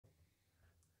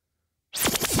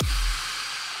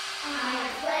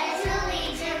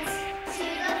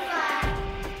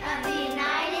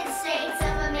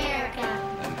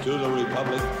to the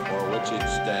republic for which it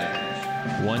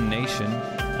stands, one nation,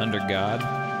 under God,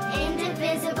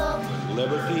 indivisible, with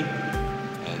liberty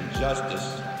and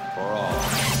justice for all.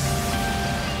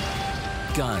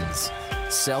 Guns,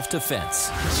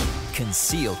 self-defense,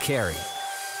 concealed carry.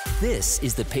 This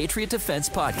is the Patriot Defense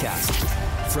Podcast.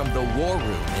 From the war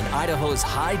room in Idaho's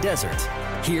high desert,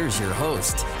 here's your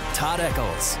host, Todd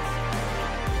Echols.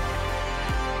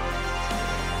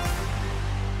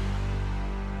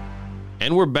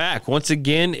 And we're back. Once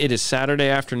again, it is Saturday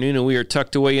afternoon, and we are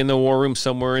tucked away in the war room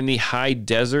somewhere in the high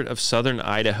desert of southern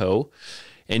Idaho.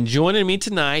 And joining me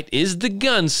tonight is the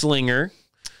gunslinger.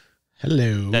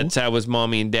 Hello. That's how his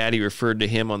mommy and daddy referred to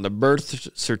him on the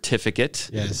birth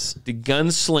certificate. Yes. The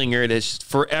gunslinger that has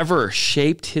forever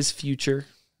shaped his future.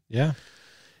 Yeah.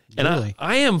 And really.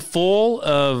 I am full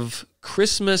of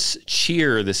Christmas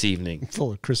cheer this evening.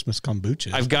 Full of Christmas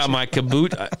kombucha. I've got my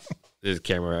kombucha. There's the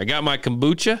camera. I got my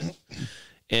kombucha,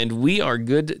 and we are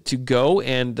good to go.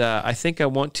 And I think I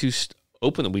want to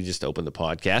open it. We just opened the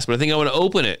podcast, but I think I want to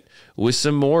open it with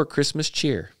some more Christmas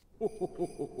cheer.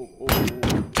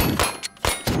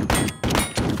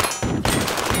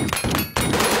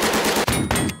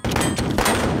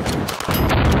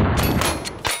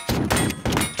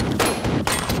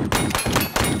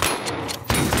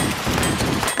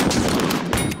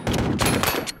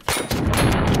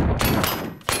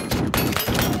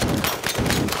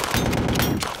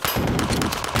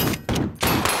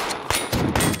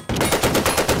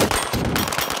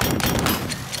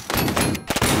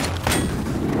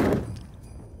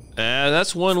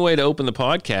 That's one way to open the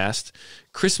podcast.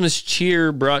 Christmas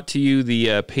cheer brought to you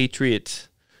the Patriot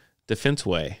Defense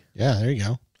Way. Yeah, there you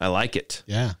go. I like it.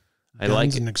 Yeah. I like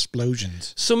it. And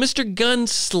explosions. So, Mr.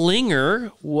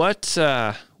 Gunslinger, what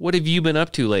have you been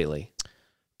up to lately?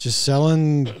 Just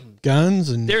selling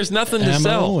guns and there's nothing ammo to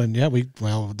sell. And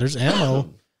there's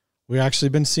ammo. We've actually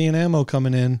been seeing ammo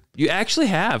coming in. You actually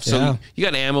have. So Yeah. you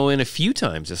got ammo in a few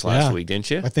times this last week, didn't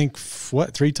you? I think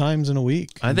 3 times in a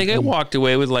week. I think I walked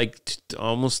away with like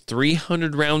almost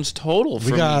 300 rounds total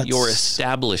from your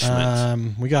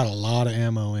establishment. We got a lot of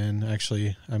ammo in,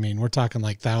 actually. I mean, we're talking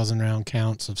like 1,000-round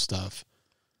counts of stuff.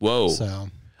 Whoa. So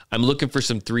I'm looking for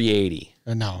some 380.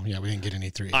 no, we didn't get any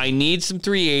 380. I need some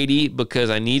 380 because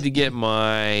I need to get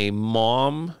my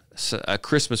mom a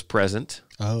Christmas present.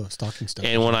 Oh, stocking stuff.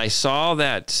 And when I saw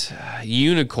that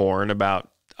unicorn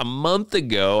about a month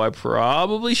ago, I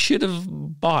probably should have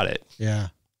bought it. Yeah.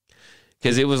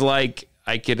 Because it was like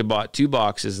I could have bought 2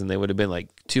 boxes and they would have been like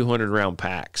 200-round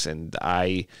packs. And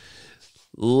I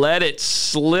let it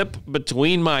slip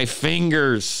between my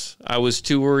fingers. I was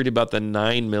too worried about the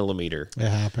 9mm. It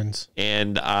happens.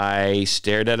 And I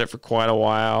stared at it for quite a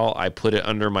while. I put it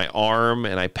under my arm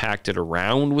and I packed it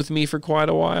around with me for quite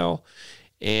a while.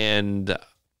 And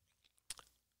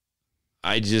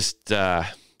I just, I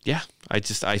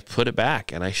put it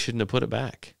back, and I shouldn't have put it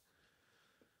back.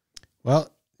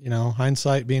 Well,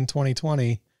 hindsight being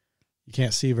 2020, you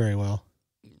can't see very well.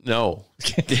 No,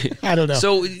 I don't know.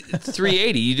 So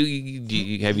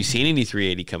 380, have you seen any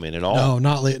 380 come in at all? No,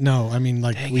 not late. No, I mean,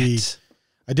 like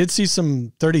I did see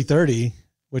some 30-30,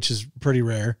 which is pretty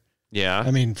rare. Yeah. I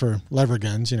mean, for lever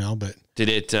guns, but did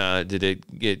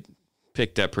it get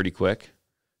picked up pretty quick?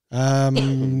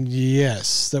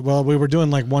 Yes. Well, we were doing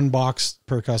like 1 box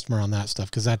per customer on that stuff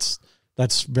because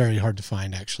that's very hard to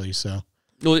find, actually. So.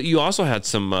 Well, you also had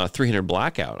some 300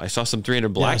 blackout. I saw some 300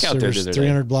 blackout there today.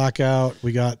 300 blackout.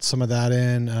 We got some of that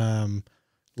in. A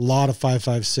lot of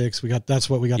 5.56. That's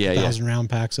what we got the 1,000-round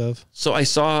packs of. So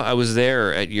I was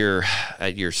there at your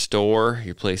store,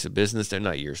 your place of business. They're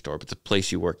not your store, but the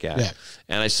place you work at. Yeah.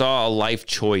 And I saw a life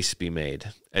choice be made,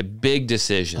 a big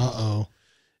decision. Uh-oh.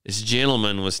 This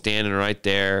gentleman was standing right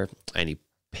there, and he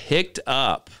picked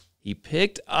up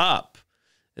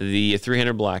the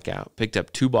 300 blackout, picked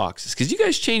up 2 boxes, because you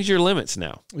guys changed your limits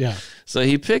now. Yeah. So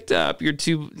he picked up your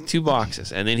two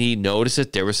boxes, and then he noticed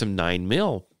that there was some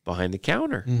 9mm behind the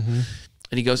counter. Mm-hmm.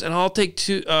 And he goes, and I'll take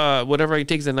 2, whatever I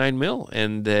take is the 9mm.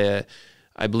 And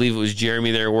I believe it was Jeremy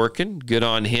there working. Good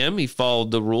on him. He followed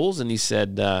the rules, and he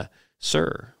said,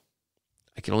 sir,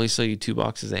 I can only sell you 2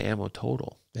 boxes of ammo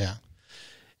total. Yeah.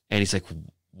 And he's like,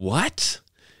 what?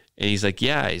 And he's like,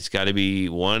 yeah, it's got to be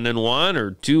 1 and 1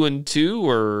 or 2 and 2,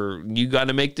 or you got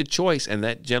to make the choice. And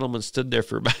that gentleman stood there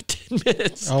for about 10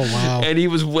 minutes. Oh, wow. And he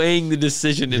was weighing the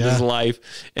decision in his life.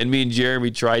 And me and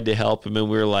Jeremy tried to help him. And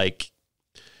we were like,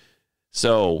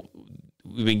 so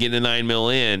we've been getting the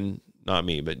 9mm in, not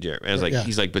me, but Jeremy. I was like,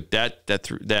 he's like, but that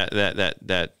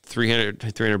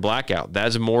 300 blackout,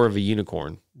 that's more of a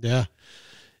unicorn. Yeah.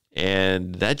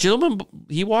 And that gentleman,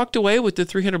 he walked away with the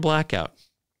 300 blackout.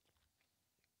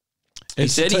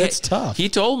 It's tough. He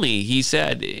told me, he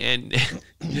said, and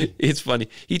it's funny.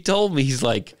 He told me, he's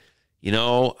like,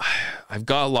 I've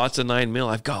got lots of 9mm.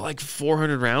 I've got like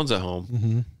 400 rounds at home.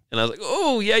 Mm-hmm. And I was like,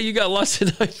 oh yeah, you got lots of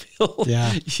 9mm.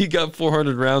 Yeah. You got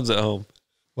 400 rounds at home.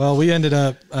 Well, we ended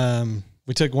up,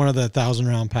 we took one of the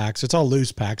 1,000-round packs. It's all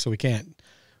loose packs, so we can't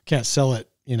sell it,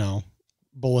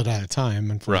 bullet at a time,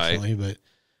 unfortunately. Right.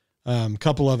 But a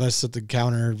couple of us at the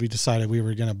counter, we decided we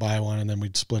were going to buy one, and then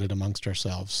we'd split it amongst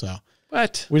ourselves. So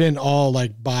what? We didn't all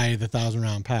buy the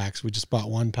 1,000-round packs. We just bought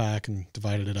one pack and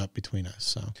divided it up between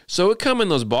us. So it come in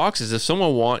those boxes. If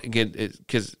someone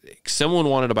because someone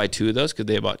wanted to buy 2 of those, could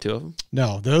they have bought 2 of them?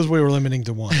 No, those we were limiting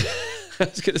to 1.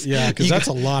 Yeah, because that's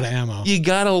a lot of ammo. You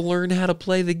got to learn how to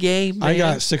play the game, man. I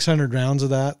got 600 rounds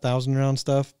of that 1,000-round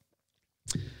stuff.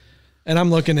 And I'm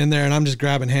looking in there, and I'm just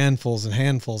grabbing handfuls and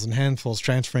handfuls and handfuls,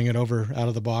 transferring it over out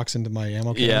of the box into my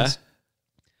ammo cans. Yeah.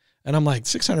 And I'm like,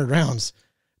 600 rounds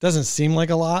doesn't seem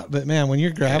like a lot, but man, when you're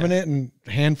grabbing it and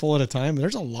handful at a time,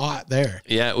 there's a lot there.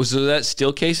 Yeah. Was that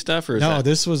steel case stuff? Or no,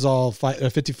 this was all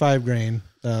 55 grain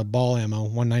ball ammo,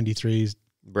 193s.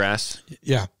 Brass?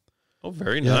 Yeah. Oh,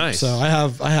 very nice. So I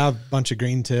have a bunch of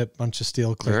green tip, bunch of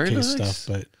steel clear case stuff,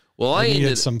 but I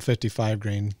needed some 55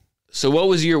 grain. So what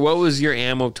was your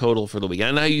ammo total for the week? I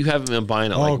know you haven't been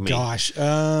buying it like me. Oh gosh.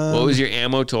 What was your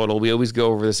ammo total? We always go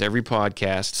over this every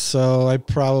podcast. So I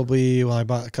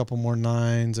bought a couple more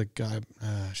 9s.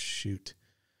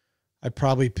 I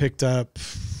probably picked up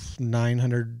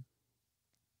 900.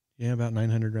 Yeah, about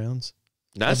 900 rounds.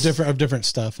 That's of different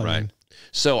stuff. I mean.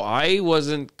 So I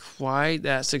wasn't quite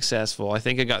that successful. I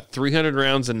think I got 300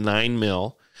 rounds of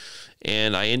 9mm,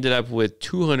 and I ended up with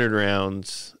 200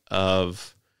 rounds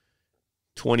of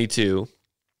 22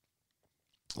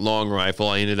 long rifle.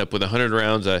 I ended up with 100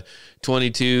 rounds of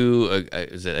 22.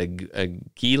 Is it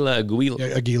Aguila?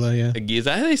 Aguila, yeah. Is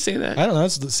that how they say that? I don't know.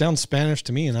 That sounds Spanish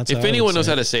to me, and that's if anyone knows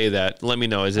how to say that, let me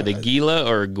know. Is it Aguila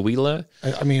or Aguila?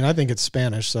 I mean, I think it's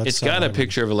Spanish. So it's got a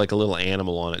picture of a little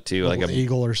animal on it too, like an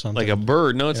eagle or something, like a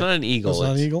bird. No, it's not an eagle. It's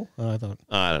not an eagle. I thought.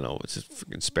 I don't know. It's a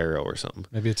freaking sparrow or something.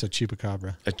 Maybe it's a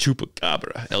chupacabra. El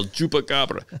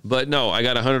chupacabra. But no, I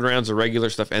got 100 rounds of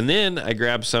regular stuff, and then I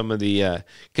grabbed some of the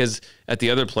because at the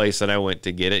other place that I went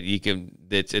to get it,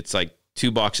 it's like 2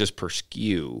 boxes per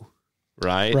SKU,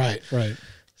 right? Right.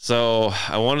 So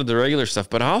I wanted the regular stuff,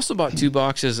 but I also bought 2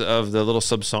 boxes of the little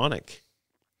subsonic.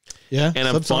 Yeah, and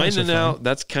I'm finding out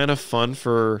that's kind of fun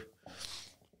for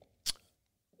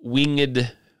winged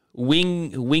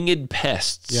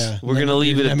pests. Yeah, we're gonna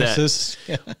leave it nemesis.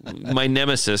 At that. My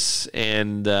nemesis,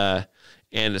 and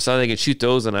so they can shoot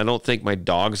those, and I don't think my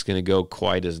dog's gonna go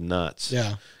quite as nuts.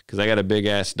 Yeah. Because I got a big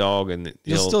ass dog, and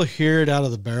you'll still hear it out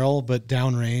of the barrel, but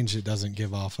downrange it doesn't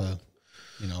give off a,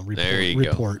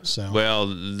 report. So well,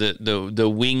 the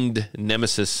winged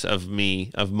nemesis of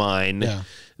mine,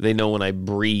 they know when I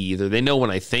breathe, or they know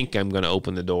when I think I'm going to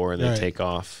open the door, and they take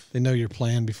off. They know your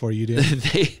plan before you do.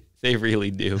 They really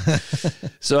do.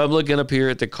 So I'm looking up here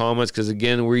at the comments because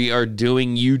again we are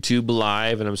doing YouTube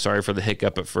live, and I'm sorry for the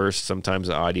hiccup at first. Sometimes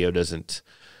the audio doesn't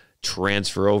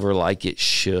transfer over like it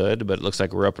should, but it looks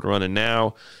like we're up and running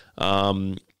now.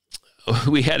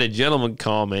 We had a gentleman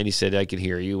comment. He said, I can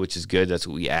hear you, which is good. That's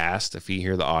what we asked, if you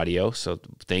hear the audio. So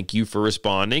thank you for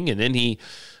responding. And then he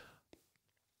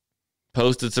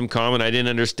posted some comment I didn't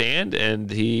understand,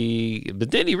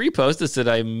 but then he reposted,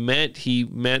 said he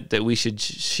meant that we should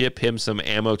ship him some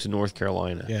ammo to North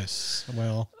Carolina. Yes.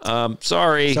 Well,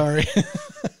 sorry.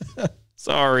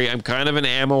 Sorry, I'm kind of an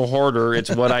ammo hoarder. It's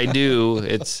what I do.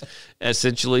 It's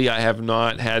essentially, I have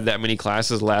not had that many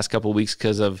classes the last couple of weeks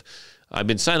because I've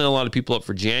been signing a lot of people up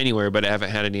for January, but I haven't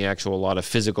had a lot of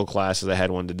physical classes. I had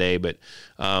one today, but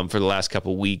for the last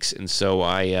couple of weeks. And so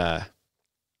I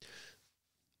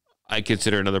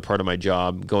consider another part of my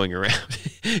job going around,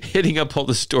 hitting up all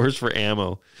the stores for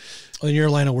ammo. Well, in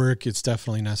your line of work, it's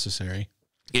definitely necessary.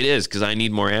 It is, because I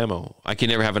need more ammo. I can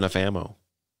never have enough ammo.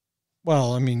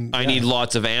 Well, I mean, I need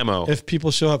lots of ammo. If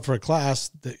people show up for a class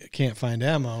that can't find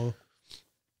ammo,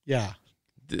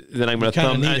 then I'm going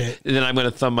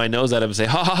to thumb my nose at him and say,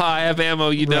 "Ha ha ha! I have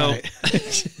ammo." Right.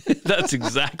 That's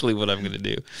exactly what I'm going to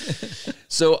do.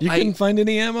 So you couldn't find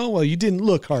any ammo. Well, you didn't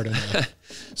look hard enough.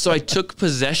 So I took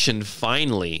possession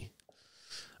finally.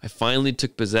 I finally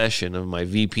took possession of my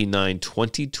VP9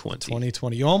 2020.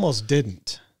 2020. You almost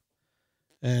didn't.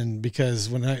 And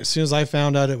because as soon as I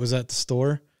found out it was at the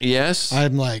store, yes,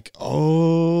 I'm like,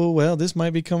 oh, well, this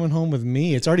might be coming home with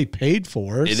me. It's already paid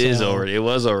for. It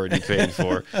was already paid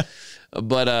for.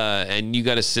 But and you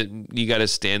got to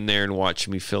stand there and watch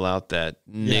me fill out that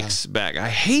Nick's bag. I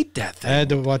hate that thing. I had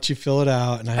to watch you fill it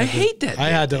out, and I hate that. I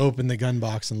had to open the gun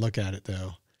box and look at it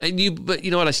though. But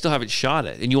you know what? I still haven't shot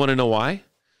it. And you want to know why?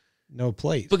 No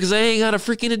plate. Because I ain't got a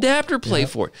freaking adapter plate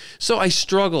for it. So I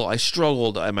struggled.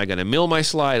 Am I going to mill my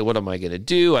slide? What am I going to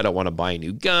do? I don't want to buy a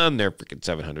new gun. They're freaking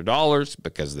 $700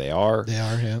 because they are. They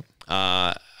are, yeah.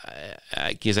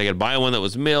 Because I got to buy one that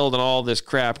was milled and all this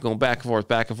crap going back and forth,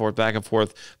 back and forth, back and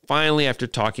forth. Finally, after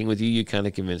talking with you, you kind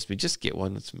of convinced me, just get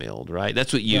one that's milled, right?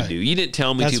 That's what you do. You didn't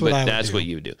tell me to, but that's what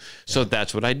you do. So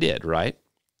that's what I did, right?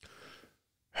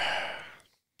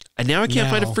 And now I can't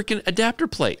find a freaking adapter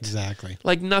plate. Exactly.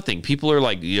 Like nothing. People are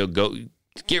like, go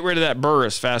get rid of that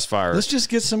Burris fast fire. Let's just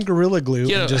get some Gorilla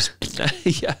Glue and just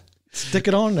stick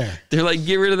it on there. They're like,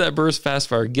 get rid of that Burris fast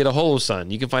fire. Get a Holosun.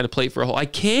 You can find a plate for a I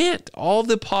can't. All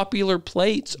the popular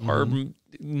plates are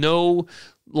no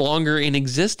longer in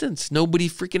existence. Nobody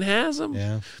freaking has them.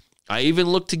 Yeah. I even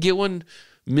looked to get one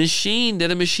machined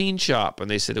at a machine shop, and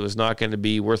they said it was not going to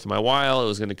be worth my while. It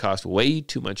was going to cost way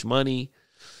too much money.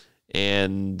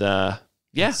 And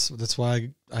that's why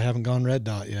I haven't gone red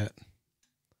dot yet.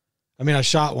 I mean, I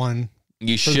shot one for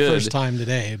the first time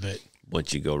today, but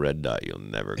once you go red dot, you'll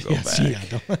never go back. Yeah,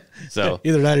 so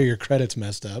either that or your credit's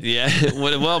messed up. Yeah.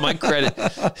 Well, my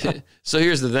credit. So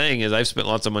here's the thing: is I've spent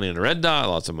lots of money on a red dot,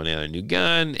 lots of money on a new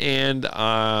gun, and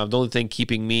the only thing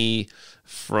keeping me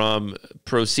from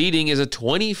proceeding is a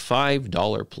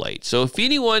 $25 plate. So if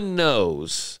anyone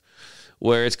knows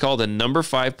where it's called a number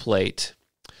 5 plate.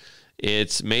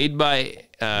 It's made by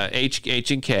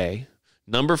H&K,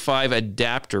 number 5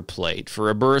 adapter plate for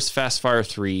a Burris Fastfire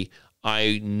 3.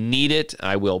 I need it.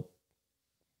 I will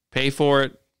pay for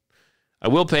it.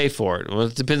 Well,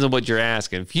 it depends on what you're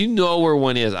asking. If you know where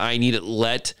one is, I need it.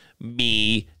 Let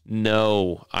me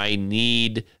know. I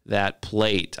need that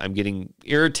plate. I'm getting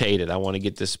irritated. I want to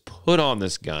get this put on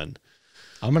this gun.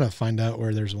 I'm going to find out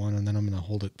where there's one, and then I'm going to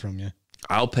hold it from you.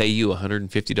 I'll pay you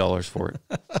 $150 for it.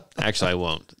 Actually, I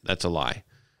won't. That's a lie.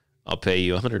 I'll pay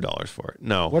you $100 for it.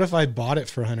 No. What if I bought it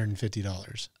for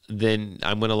 $150? Then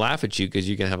I'm going to laugh at you because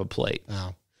you can have a plate.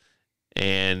 Oh.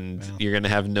 And you're going to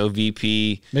have no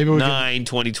VP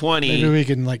 2020. Maybe we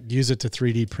can use it to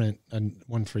 3D print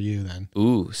one for you then.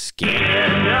 Ooh, scan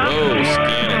it. Whoa,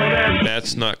 scan it.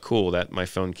 That's not cool. That my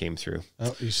phone came through.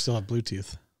 Oh, you still have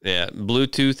Bluetooth. Yeah,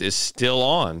 Bluetooth is still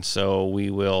on, so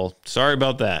we will. Sorry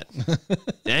about that.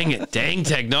 Dang it, dang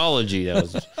technology. That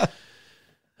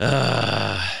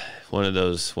was one of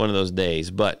those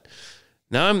days. But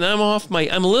now I'm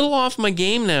a little off my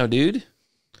game now, dude.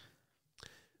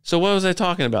 So what was I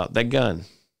talking about? That gun.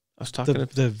 I was talking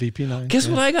the VP9. Guess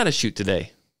what I got to shoot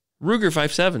today? Ruger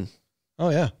 5.7. Oh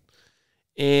yeah,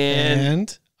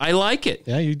 and I like it.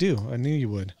 Yeah, you do. I knew you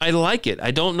would. I like it.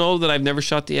 I don't know that I've never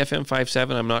shot the FM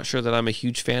 5.7. I'm not sure that I'm a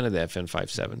huge fan of the FM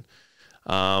 5.7.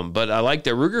 But I like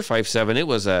the Ruger 5.7. It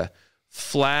was a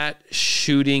flat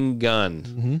shooting gun.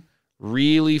 Mm-hmm.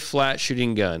 Really flat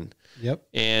shooting gun. Yep.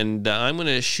 And I'm going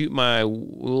to shoot my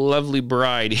lovely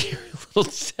bride here.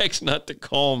 Little text not to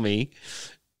call me.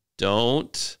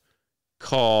 Don't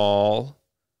call.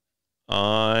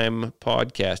 I'm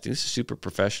podcasting. This is super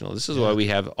professional. This is why we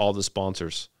have all the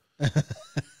sponsors.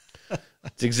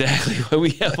 That's exactly why we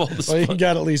have all the sponsors. Well, you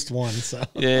got at least one. So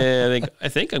yeah, I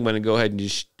think I'm going to go ahead and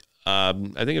just. I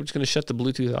think I'm just going to shut the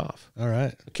Bluetooth off. All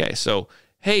right. Okay. So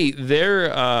hey,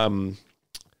 there. I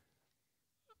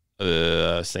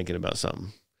was thinking about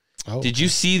something. Oh, did you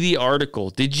see the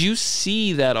article? Did you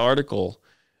see that article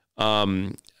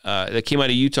that came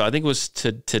out of Utah? I think it was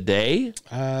today.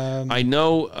 I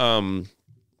know.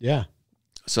 Yeah.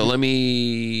 So let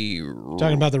me...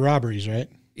 Talking about the robberies, right?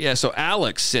 Yeah, so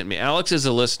Alex sent me. Alex is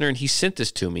a listener, and he sent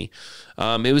this to me.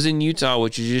 It was in Utah,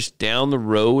 which is just down the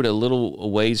road a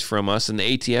little ways from us, and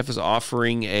the ATF is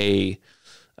offering a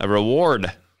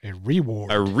reward. A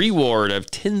reward of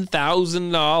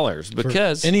 $10,000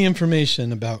 because... For any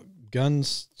information about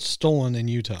guns stolen in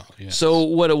Utah. Yes. So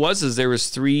what it was is there was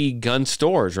 3 gun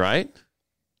stores, right?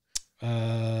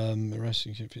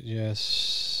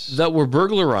 Yes. That were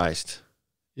burglarized.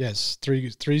 Yes,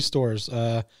 three stores.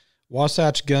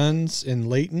 Wasatch Guns in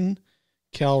Layton,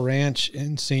 Cal Ranch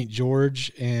in St.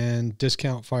 George, and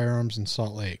Discount Firearms in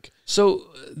Salt Lake. So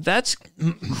that's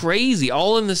crazy,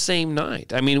 all in the same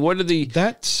night. I mean, what are the...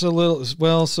 That's a little...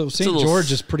 Well, so St.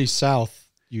 George is pretty south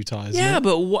Utah, isn't it? Yeah,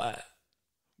 but what...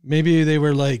 Maybe they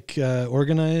were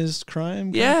organized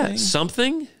crime? Yeah,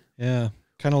 something? Yeah.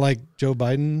 Kind of like Joe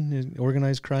Biden,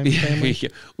 organized crime family.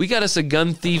 We got us a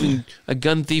gun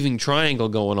thieving triangle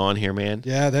going on here, man.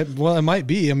 Yeah, it might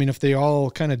be. I mean, if they all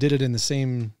kind of did it in the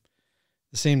same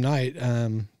night.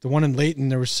 The one in Layton,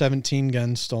 there were 17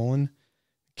 guns stolen.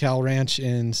 Cal Ranch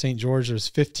in St. George, there was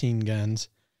 15 guns.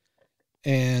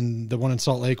 And the one in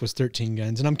Salt Lake was 13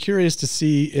 guns. And I'm curious to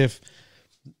see if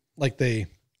like they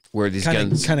where these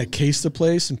guns kind of cased the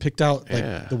place and picked out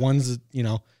like the ones that, you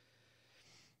know,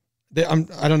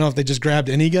 I don't know if they just grabbed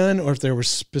any gun or if there were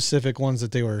specific ones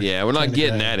that they were. Yeah, we're not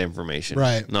getting that information.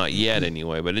 Right. Not yet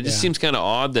anyway, but it just seems kind of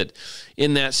odd that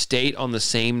in that state on the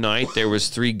same night, there was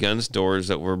 3 gun stores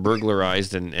that were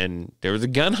burglarized and there was a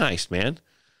gun heist, man.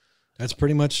 That's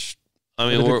pretty much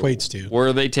what it equates to. Where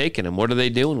are they taking them? What are they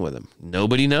doing with them?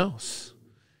 Nobody knows.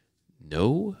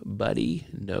 Nobody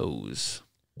knows.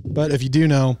 But if you do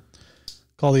know,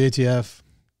 call the ATF.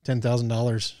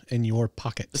 $10,000 in your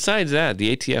pocket. Besides that,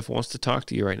 the ATF wants to talk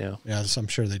to you right now. Yeah, I'm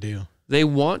sure they do. They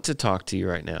want to talk to you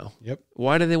right now. Yep.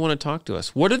 Why do they want to talk to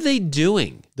us? What are they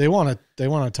doing? They want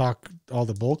to talk all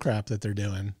the bull crap that they're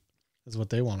doing. Is what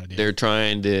they want to do.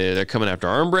 They're coming after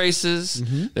arm braces.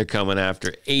 Mm-hmm. They're coming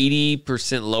after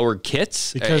 80% lower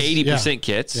kits. 80%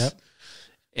 kits. Yep.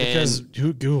 Because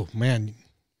man,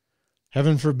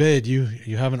 heaven forbid you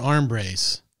have an arm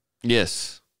brace.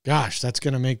 Yes. Gosh, that's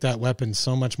going to make that weapon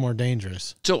so much more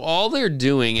dangerous. So all they're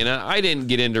doing, and I didn't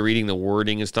get into reading the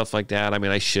wording and stuff like that. I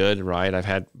mean, I should, right? I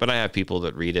have people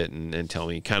that read it and tell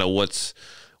me kind of what's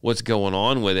going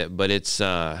on with it. But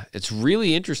it's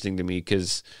really interesting to me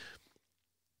because,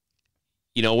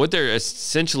 you know, what they're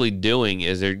essentially doing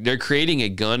is they're creating a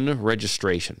gun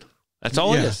registration. That's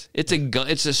all it is.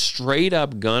 It's a straight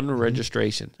up gun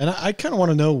registration. And I kind of want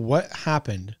to know what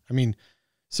happened. I mean,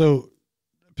 so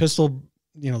pistol.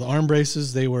 You know, the arm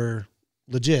braces, they were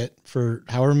legit for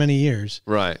however many years.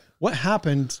 Right. What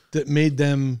happened that made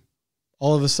them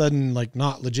all of a sudden like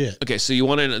not legit? Okay, so you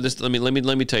want to this? Let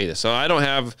me tell you this. So I don't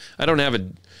have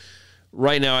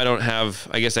right now.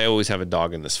 I guess I always have a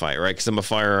dog in this fight, right? Because I'm a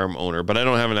firearm owner, but I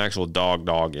don't have an actual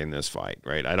dog in this fight,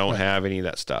 right? I don't have any of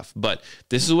that stuff. But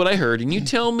this is what I heard, and you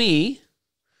tell me.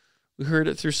 We heard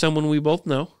it through someone we both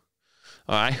know.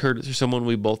 I heard it through someone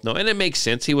we both know, and it makes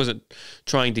sense. He wasn't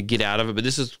trying to get out of it, but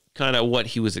this is kind of what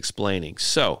he was explaining.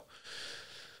 So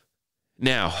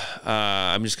now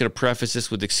I'm just going to preface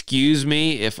this with, excuse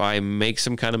me if I make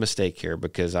some kind of mistake here,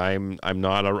 because I'm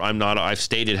not. I've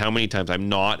stated how many times I'm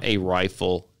not a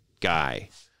rifle guy.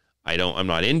 I'm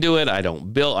not into it.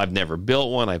 I've never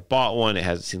built one. I bought one. It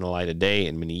hasn't seen the light of day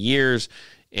in many years,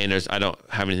 and I don't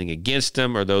have anything against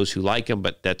them or those who like them,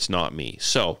 but that's not me.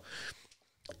 So.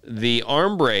 The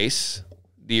arm brace,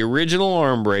 the original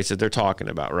arm brace that they're talking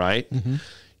about, right,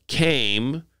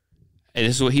 came, and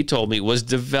this is what he told me, was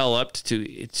developed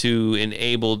to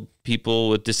enable people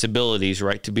with disabilities,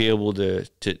 right, to be able to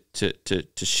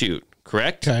shoot.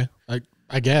 Correct? Okay,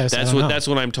 I guess that's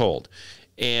what I'm told.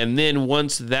 And then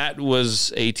once that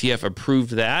was ATF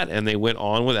approved that, and they went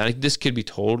on with it. This could be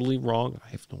totally wrong. I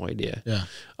have no idea. Yeah.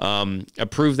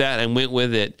 Approved that and went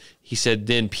with it. He said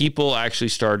then people actually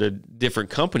started, different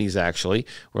companies actually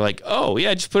were like, oh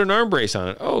yeah, just put an arm brace on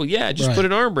it. Oh yeah, just put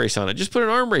an arm brace on it. Just put an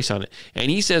arm brace on it.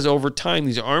 And he says over time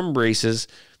these arm braces.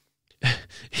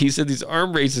 He said these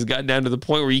arm braces got down to the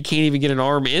point where you can't even get an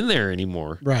arm in there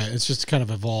anymore. Right. It's just kind of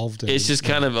evolved. It's just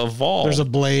kind of evolved. There's a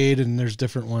blade and there's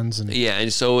different ones.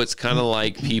 And so it's kind of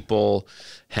like people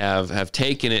have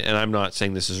taken it, and I'm not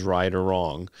saying this is right or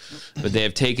wrong, but they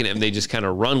have taken it and they just kind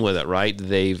of run with it, right?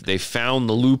 They found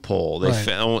the loophole.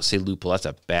 I won't say loophole. That's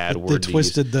a bad word. They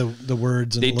twisted the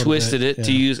words. They twisted it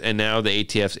to use, and now the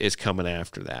ATF is coming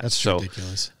after that. That's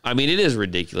ridiculous. I mean, it is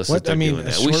ridiculous. A short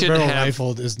barrel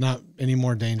rifle is not any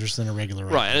more dangerous than a regular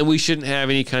rifle. Right, and we shouldn't have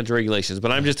any kinds of regulations, but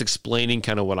I'm just explaining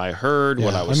kind of what I heard,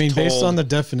 what I was told. Based on the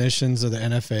definitions of the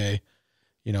NFA,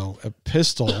 you know, a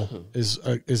pistol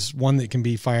is one that can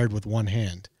be fired with one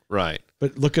hand. Right.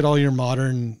 But look at all your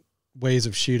modern ways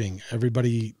of shooting.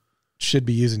 Everybody should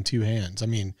be using 2 hands. I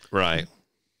mean, right.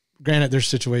 Granted, there's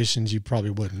situations you probably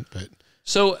wouldn't, but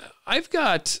so I've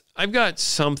got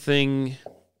something.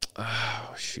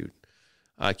 Oh shoot.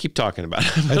 Keep talking about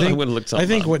it. I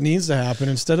think what needs to happen,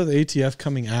 instead of the ATF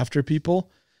coming after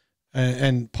people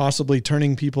and possibly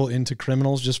turning people into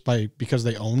criminals just because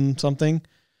they own something,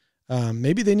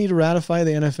 maybe they need to ratify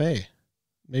the NFA.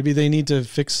 Maybe they need to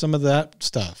fix some of that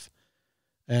stuff.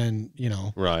 And, you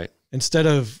know, right. Instead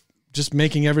of just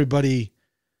making everybody,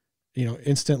 you know,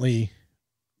 instantly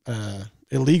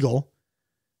illegal,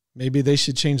 maybe they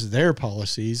should change their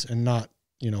policies and not,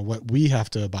 you know, what we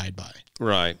have to abide by.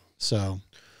 Right. So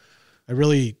I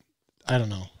don't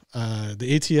know.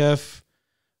 The ATF,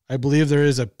 I believe there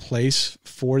is a place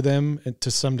for them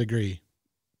to some degree,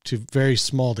 to very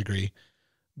small degree.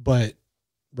 But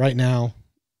right now,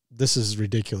 this is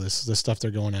ridiculous, the stuff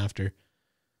they're going after.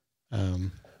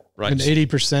 Right. And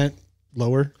 80%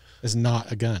 lower is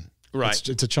not a gun. Right.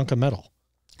 It's a chunk of metal.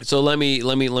 So let me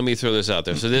throw this out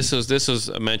there. So this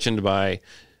was mentioned by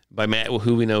by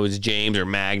who we know is James or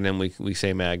Magnum. We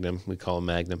say Magnum. We call him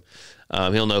Magnum.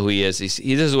 He'll know who he is. This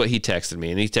is what he texted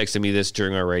me, and he texted me this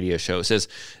during our radio show. It says,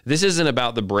 "This isn't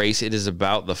about the brace. It is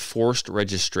about the forced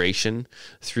registration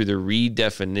through the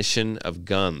redefinition of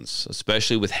guns,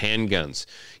 especially with handguns."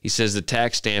 He says the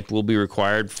tax stamp will be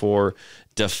required for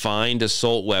defined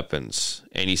assault weapons,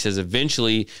 and he says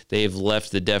eventually they have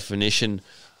left the definition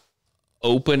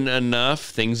open enough,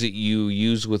 things that you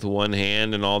use with one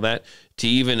hand and all that, to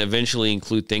even eventually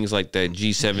include things like the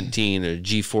G17 or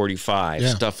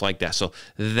G45, stuff like that. So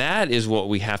that is what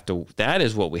we have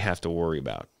to worry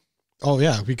about. Oh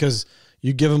yeah, because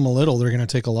you give them a little, they're going to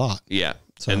take a lot. Yeah.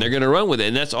 So. And they're going to run with it.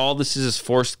 And that's all this is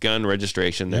forced gun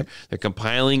registration. They're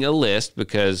compiling a list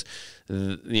because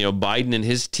Biden and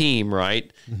his team,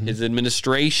 right? His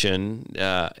administration,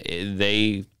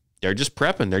 they're just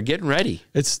prepping. They're getting ready.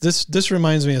 It's this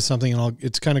reminds me of something, and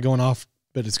it's kind of going off,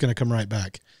 but it's going to come right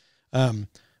back.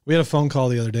 We had a phone call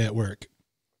the other day at work.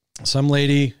 Some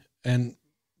lady, and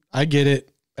I get it.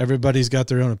 Everybody's got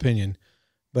their own opinion,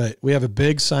 but we have a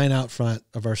big sign out front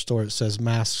of our store that says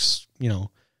masks,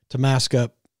 to mask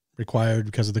up required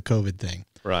because of the COVID thing.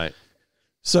 Right.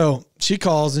 So she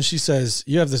calls and she says,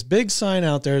 "You have this big sign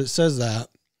out there that says that,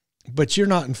 but you're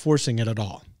not enforcing it at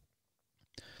all."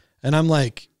 And I'm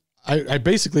like, I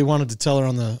basically wanted to tell her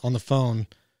on the phone,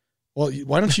 well,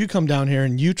 why don't you come down here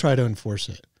and you try to enforce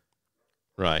it?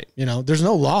 Right. There's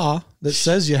no law that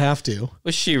says you have to.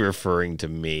 Was she referring to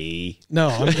me? No,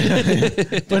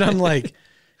 but I'm like,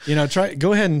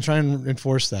 go ahead and try and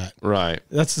enforce that. Right.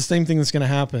 That's the same thing that's going to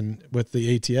happen with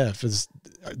the ATF is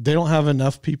they don't have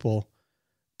enough people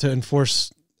to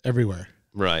enforce everywhere.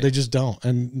 Right. They just don't.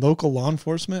 And local law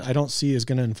enforcement, I don't see is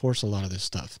going to enforce a lot of this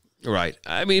stuff. Right.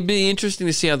 I mean, it'd be interesting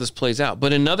to see how this plays out.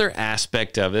 But another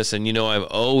aspect of this, and I've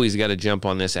always got to jump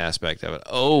on this aspect of it,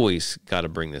 always got to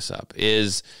bring this up,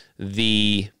 is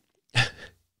the GOA,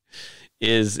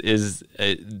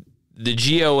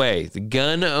 the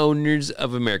Gun Owners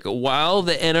of America. While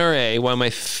the NRA, why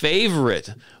my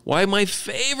favorite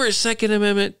Second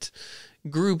Amendment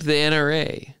group, the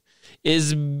NRA,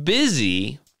 is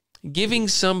busy giving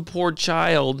some poor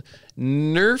child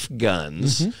Nerf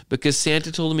guns because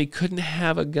Santa told him he couldn't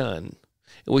have a gun,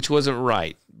 which wasn't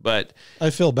right. But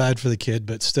I feel bad for the kid,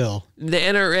 but still. The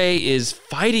NRA is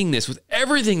fighting this with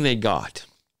everything they got.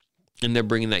 And they're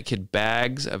bringing that kid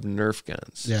bags of Nerf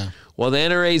guns. Yeah. While the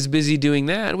NRA is busy doing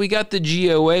that, we got the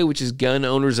GOA, which is Gun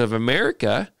Owners of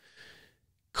America,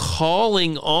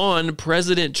 calling on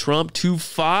President Trump to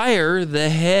fire the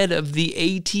head of the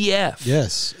ATF.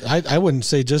 Yes. I wouldn't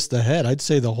say just the head. I'd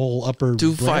say the whole upper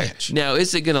branch. Fire. Now,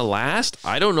 is it going to last?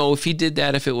 I don't know if he did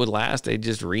that, if it would last. They'd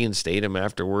just reinstate him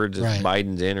afterwards if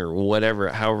Biden's in or whatever,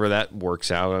 however that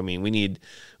works out. I mean, we need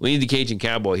the Cajun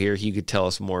Cowboy here. He could tell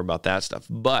us more about that stuff.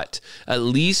 But at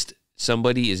least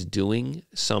somebody is doing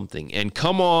something. And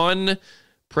come on,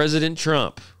 President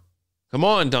Trump. Come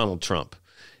on, Donald Trump.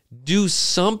 Do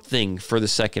something for the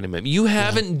Second Amendment. You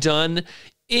haven't done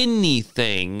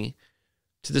anything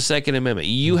to the Second Amendment.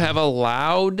 You have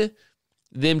allowed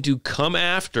them to come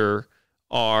after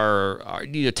our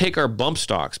take our bump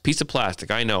stocks, piece of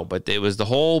plastic. I know, but it was just the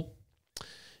whole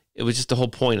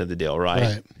point of the deal,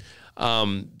 right?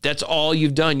 That's all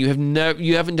you've done. You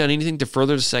haven't done anything to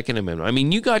further the Second Amendment. I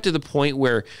mean, you got to the point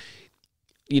where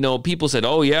people said,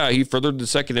 "Oh yeah, he furthered the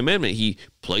Second Amendment. He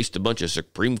placed a bunch of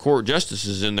Supreme Court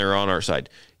justices in there on our side."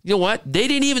 You know what? They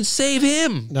didn't even save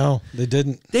him. No, they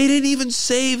didn't. They didn't even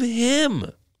save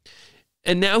him.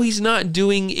 And now he's not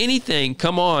doing anything.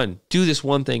 Come on, do this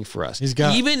one thing for us. He's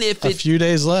got a few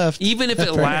days left. Even if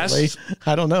it lasts,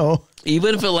 I don't know.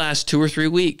 Even if it lasts 2 or 3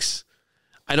 weeks,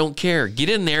 I don't care. Get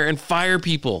in there and fire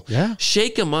people. Yeah.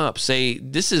 Shake them up. Say,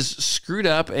 this is screwed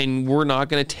up and we're not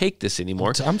going to take this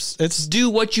anymore. It's do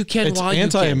what you can while you can.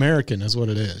 It's anti-American is what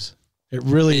it is. It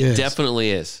really is. It definitely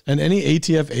is. And any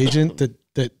ATF agent that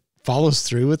follows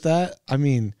through with that, I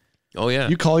mean, oh yeah,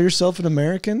 you call yourself an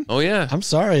American? Oh yeah. I'm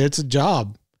sorry, it's a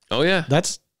job. Oh yeah.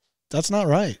 That's not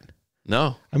right.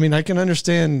 No. I mean, I can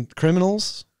understand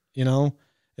criminals,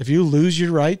 if you lose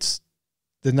your rights,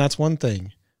 then that's one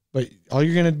thing. But all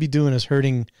you're going to be doing is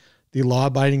hurting the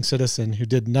law-abiding citizen who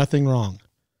did nothing wrong.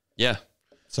 Yeah.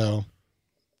 So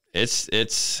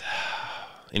it's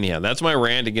anyhow, that's my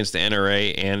rant against the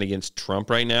NRA and against Trump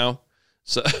right now.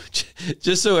 So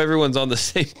just so everyone's on the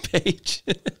same page,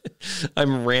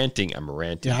 I'm ranting.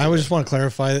 Yeah, I would just want to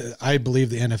clarify that I believe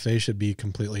the NFA should be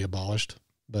completely abolished.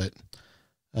 But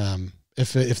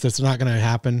if that's not going to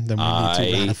happen, then we need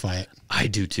to ratify it. I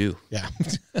do too. Yeah.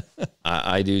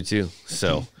 I do too.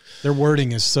 So their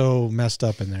wording is so messed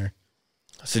up in there.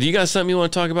 So do you got something you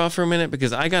want to talk about for a minute?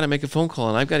 Because I got to make a phone call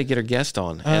and I've got to get our guest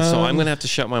on. And so I'm going to have to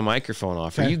shut my microphone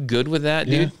off. Okay. Are you good with that,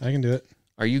 dude? Yeah, I can do it.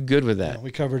 Are you good with that? Yeah,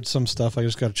 we covered some stuff. I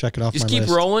just got to check it off Just my keep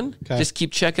list. rolling. Okay. Just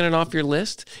keep checking it off your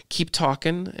list. Keep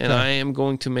talking. And I am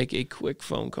going to make a quick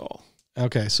phone call.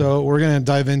 Okay. So we're going to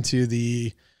dive into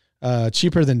the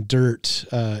cheaper than dirt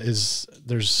I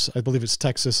believe it's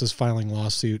Texas is filing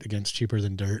lawsuit against cheaper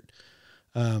than dirt,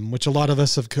 which a lot of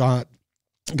us have gone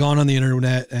on the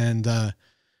internet and,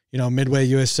 Midway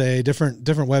USA, different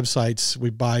websites we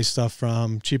buy stuff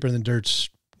from. Cheaper than dirt's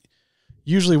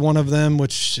usually one of them,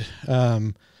 which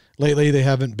lately they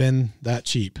haven't been that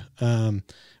cheap,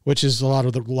 which is a lot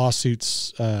of the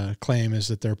lawsuits claim is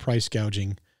that they're price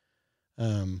gouging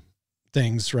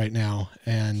things right now.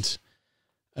 And,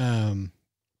 at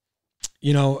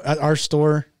our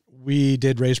store, we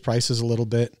did raise prices a little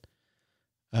bit,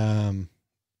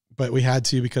 but we had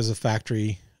to because of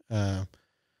factory,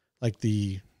 like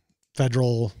the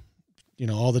federal,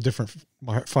 all the different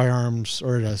firearms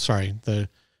the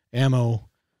ammo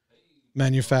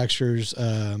manufacturers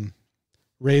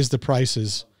raised the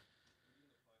prices.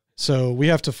 So we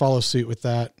have to follow suit with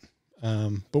that.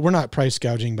 But we're not price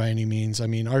gouging by any means. I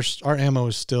mean, our ammo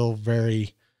is still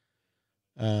very,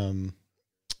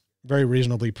 very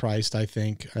reasonably priced, I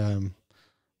think.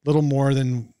 Little more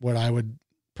than what I would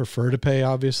prefer to pay,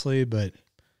 obviously, but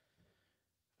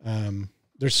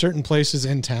there's certain places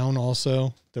in town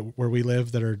also where we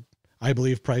live that are, I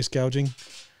believe, price gouging.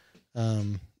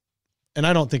 And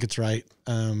I don't think it's right.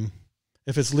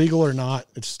 If it's legal or not,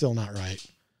 it's still not right.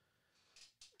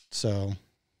 So,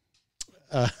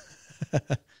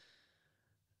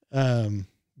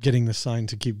 getting the sign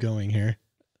to keep going here.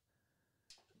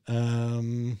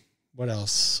 What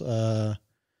else?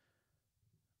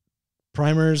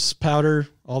 Primers, powder,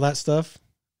 all that stuff.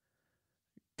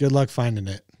 Good luck finding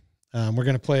it. We're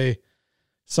going to play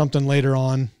something later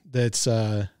on that's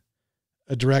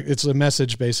it's a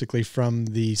message basically from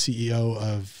the CEO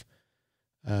of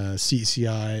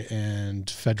CCI and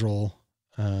Federal,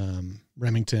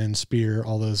 Remington, Spear,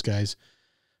 all those guys.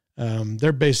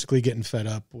 They're basically getting fed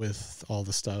up with all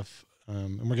the stuff.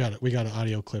 And we got an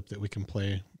audio clip that we can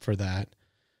play for that.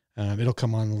 It'll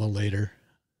come on a little later.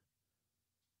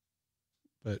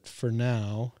 But for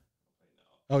now,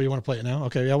 you want to play it now?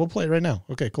 Okay, yeah, we'll play it right now.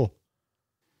 Okay, cool.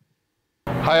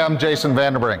 Hi, I'm Jason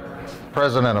Vanderbrink,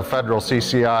 president of Federal,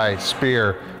 CCI,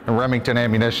 Spear, and Remington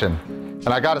Ammunition. And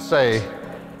I got to say,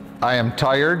 I am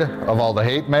tired of all the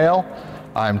hate mail.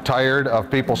 I'm tired of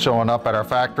people showing up at our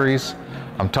factories.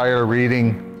 I'm tired of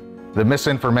reading the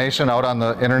misinformation out on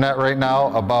the internet right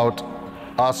now about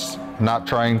us not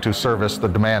trying to service the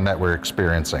demand that we're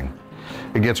experiencing.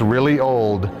 It gets really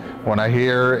old when I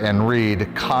hear and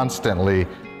read constantly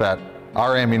that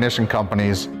our ammunition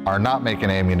companies are not making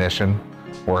ammunition.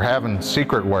 We're having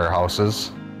secret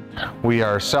warehouses. We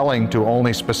are selling to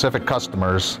only specific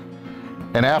customers.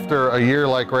 And after a year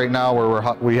like right now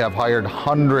where we have hired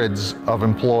hundreds of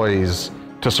employees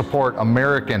to support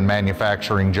American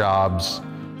manufacturing jobs,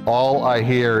 all I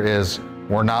hear is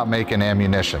we're not making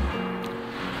ammunition.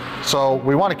 So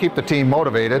we want to keep the team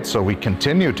motivated so we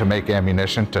continue to make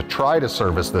ammunition to try to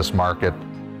service this market.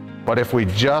 But if we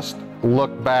just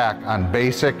look back on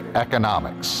basic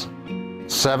economics,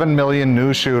 7 million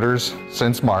new shooters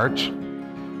since March,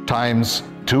 times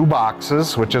 2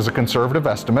 boxes, which is a conservative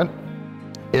estimate,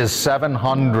 is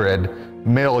 700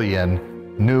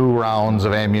 million new rounds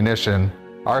of ammunition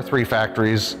our 3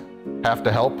 factories have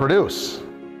to help produce.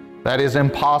 That is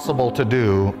impossible to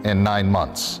do in 9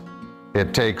 months.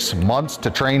 It takes months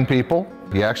to train people.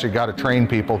 You actually got to train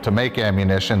people to make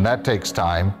ammunition. That takes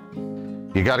time.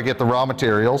 You got to get the raw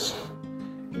materials.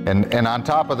 And on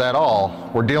top of that all,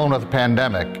 we're dealing with a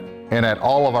pandemic. And at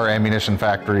all of our ammunition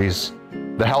factories,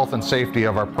 the health and safety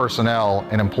of our personnel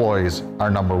and employees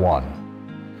are number one.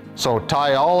 So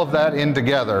tie all of that in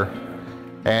together,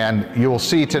 and you'll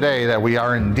see today that we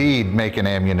are indeed making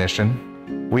ammunition.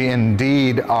 We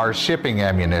indeed are shipping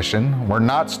ammunition. We're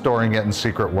not storing it in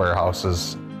secret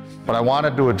warehouses. But I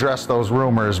wanted to address those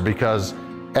rumors because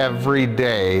every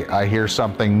day I hear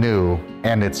something new,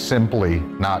 and it's simply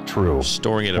not true.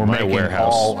 Storing it in my warehouse. We're making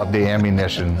all of the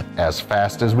ammunition as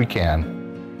fast as we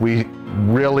can. We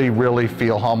really, really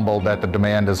feel humbled that the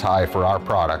demand is high for our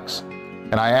products.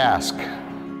 And I ask,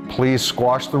 please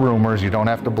squash the rumors. You don't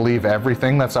have to believe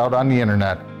everything that's out on the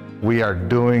internet. We are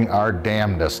doing our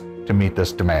damnedest to meet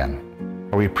this demand.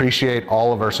 We appreciate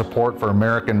all of our support for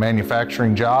American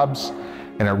manufacturing jobs,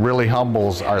 and it really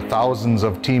humbles our thousands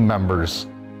of team members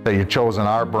that you've chosen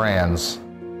our brands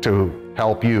to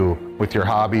help you with your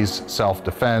hobbies,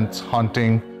 self-defense,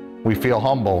 hunting. We feel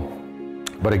humble,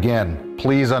 but again,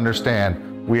 please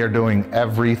understand we are doing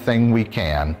everything we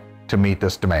can to meet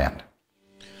this demand.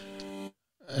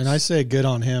 And I say good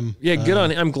on him. Yeah, good on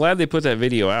him. I'm glad they put that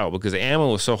video out because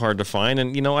ammo was so hard to find.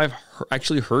 And, you know, I've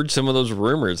actually heard some of those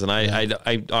rumors, and I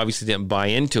obviously didn't buy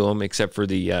into them except for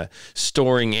the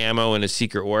storing ammo in a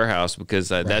secret warehouse because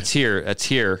that's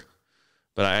here.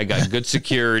 But I got good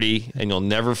security, and you'll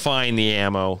never find the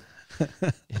ammo.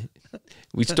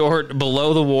 We store it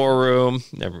below the war room.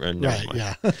 Never right,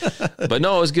 yeah. But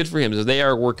no, it was good for him. So they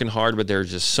are working hard, but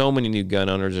there's just so many new gun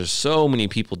owners. There's so many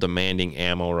people demanding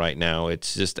ammo right now.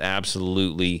 It's just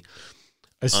absolutely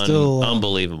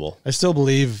unbelievable. I still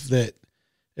believe that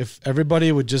if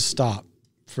everybody would just stop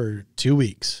for 2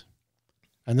 weeks,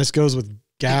 and this goes with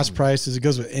gas prices, it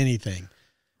goes with anything.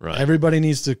 Right. Everybody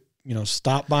needs to,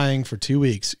 stop buying for 2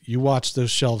 weeks. You watch those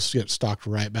shelves get stocked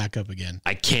right back up again.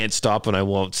 I can't stop and I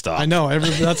won't stop. I know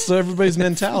that's everybody's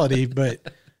mentality, but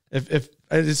if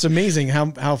it's amazing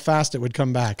how fast it would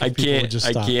come back. I can't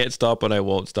stop and I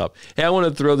won't stop. Hey, I want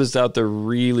to throw this out there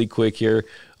really quick here.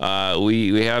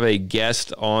 We have a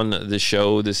guest on the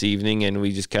show this evening, and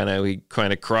we just kind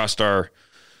of crossed our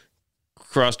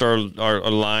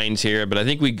lines here, but I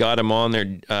think we got him on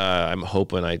there. I'm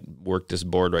hoping I worked this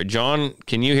board right. John,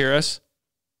 can you hear us?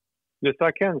 Yes,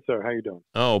 I can, sir. How you doing?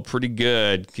 Oh, pretty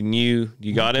good. You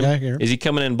got him? Yeah, I hear him. Is he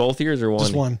coming in both ears or one?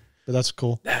 Just one, but that's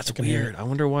cool. That's weird. I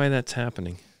wonder why that's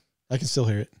happening. I can still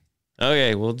hear it.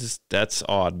 Okay, well, that's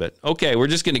odd, but okay, we're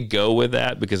just going to go with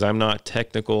that because I'm not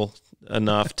technical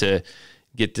enough to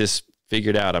get this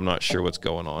figured out. I'm not sure what's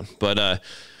going on, but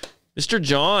Mr.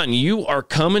 John, you are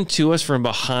coming to us from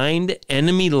behind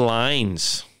enemy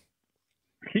lines.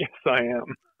 Yes, I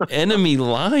am. Enemy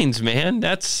lines, man.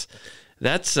 That's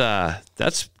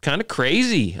kind of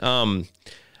crazy.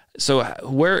 So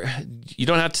where you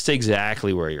don't have to say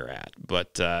exactly where you're at,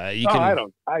 but you can.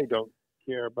 I don't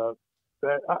care about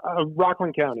that.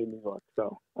 Rockland County, New York.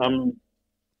 So I'm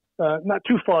not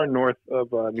too far north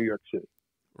of New York City.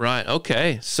 Right.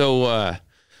 Okay. So.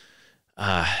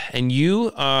 And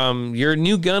you're a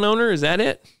new gun owner, is that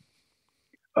it?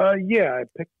 Yeah, I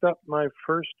picked up my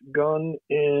first gun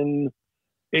in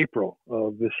April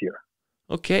of this year.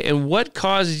 Okay, and what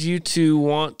caused you to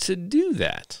want to do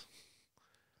that?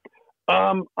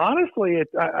 Honestly,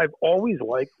 I've always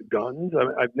liked guns.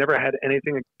 I've never had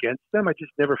anything against them. I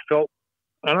just never felt,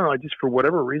 I don't know, I just for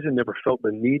whatever reason never felt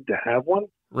the need to have one.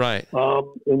 Right.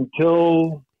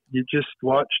 Until you just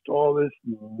watched all this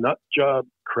nut job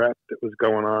crap that was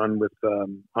going on with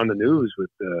on the news with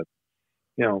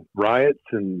riots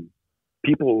and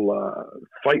people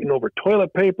fighting over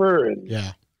toilet paper and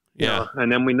and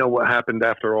then we know what happened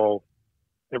after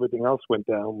everything else went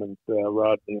down with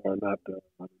Rodney or not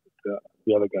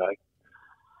the other guy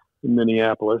in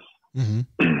Minneapolis. Mm-hmm.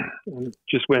 And it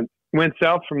just went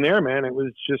south from there, man. It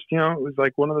was just it was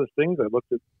like one of those things. I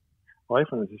looked at life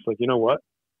and I was just like, you know what?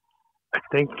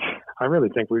 I really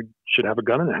think we should have a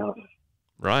gun in the house.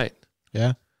 Right.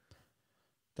 Yeah.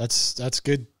 That's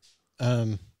good.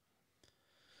 I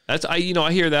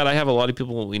hear that. I have a lot of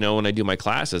people, when I do my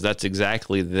classes, that's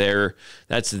exactly their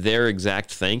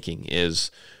exact thinking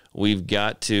is we've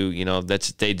got to,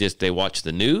 they watch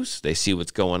the news, they see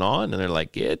what's going on, and they're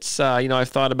like, it's, I've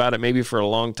thought about it maybe for a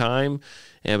long time,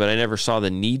 but I never saw the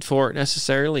need for it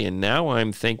necessarily. And now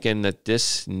I'm thinking that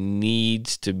this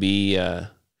needs to be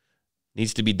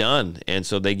done. And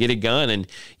so they get a gun, and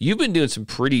you've been doing some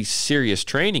pretty serious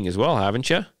training as well, haven't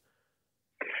you?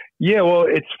 Yeah, well,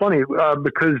 it's funny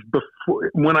because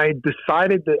when I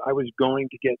decided that I was going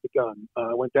to get the gun,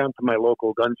 I went down to my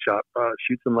local gun shop,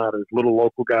 Shoots and Ladders, little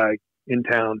local guy in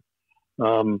town,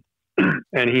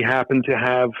 and he happened to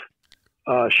have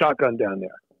a shotgun down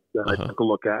there that I took a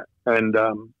look at. And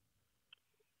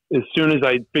as soon as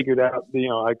I figured out,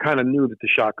 I kind of knew that the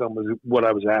shotgun was what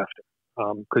I was after.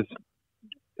 Because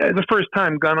as a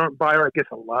first-time gun buyer, I guess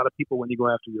a lot of people, when you go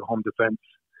after your home defense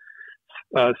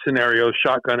scenario,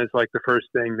 shotgun is like the first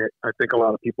thing that I think a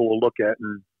lot of people will look at,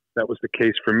 and that was the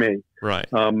case for me. Right.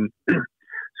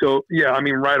 So yeah,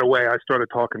 right away I started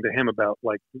talking to him about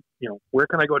where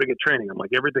can I go to get training? I'm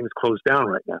like, everything's closed down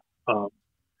right now.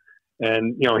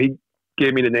 And he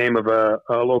gave me the name of a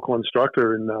local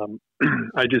instructor, and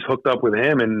I just hooked up with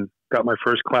him and got my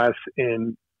first class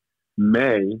in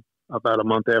May, about a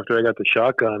month after I got the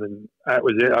shotgun, and that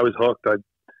was it. I was hooked.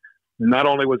 Not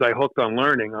only was I hooked on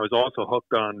learning, I was also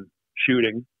hooked on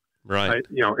shooting. Right.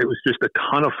 It was just a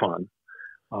ton of fun.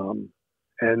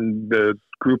 And the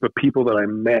group of people that I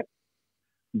met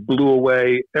blew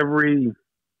away every,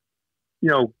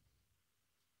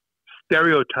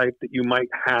 stereotype that you might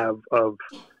have of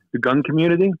the gun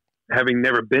community, having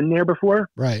never been there before.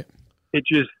 Right.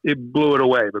 it blew it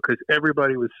away because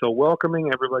everybody was so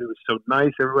welcoming. Everybody was so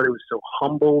nice. Everybody was so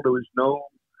humble. There was no,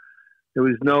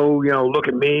 look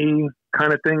at me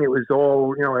kind of thing. It was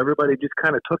all, everybody just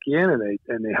kind of took you in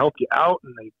and they helped you out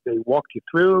and they walked you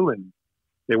through and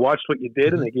they watched what you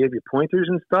did and they gave you pointers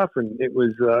and stuff. And it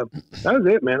was, that was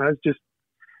it, man.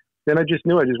 Then I just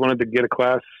knew I just wanted to get a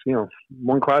class,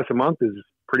 one class a month is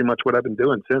pretty much what I've been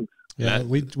doing since. Yeah.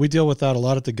 We deal with that a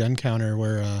lot at the gun counter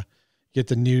where, you get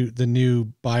the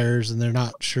new buyers and they're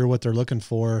not sure what they're looking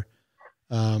for.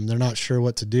 They're not sure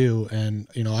what to do. And,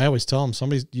 I always tell them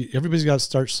everybody's got to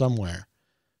start somewhere.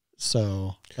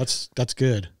 So that's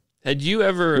good. Had you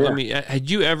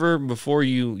ever, before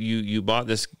you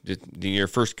bought your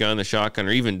first gun, the shotgun,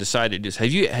 or even decided this,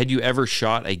 had you ever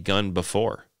shot a gun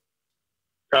before?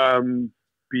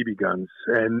 BB guns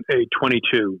and a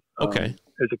 22. Okay.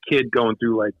 As a kid going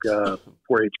through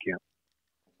 4-H camp.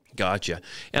 Gotcha.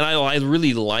 And I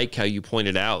really like how you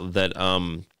pointed out that,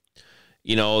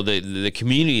 the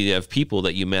community of people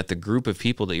that you met, the group of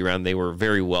people that you're around, they were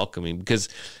very welcoming, because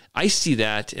I see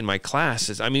that in my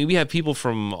classes. I mean, we have people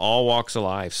from all walks of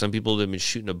life. Some people have been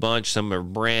shooting a bunch. Some are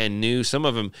brand new. Some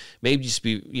of them maybe just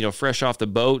be, fresh off the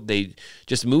boat. They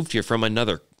just moved here from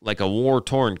another, like a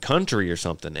war-torn country or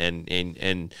something.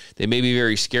 And they may be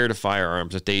very scared of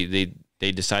firearms, but they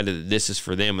decided that this is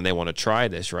for them and they want to try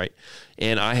this, right?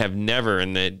 And I have never,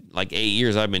 in the 8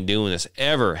 years I've been doing this,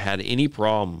 ever had any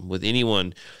problem with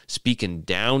anyone speaking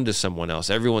down to someone else.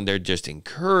 Everyone, they're just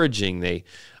encouraging.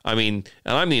 And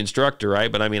I'm the instructor,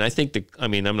 right? But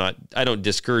I don't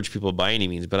discourage people by any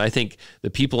means, but I think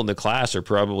the people in the class are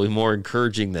probably more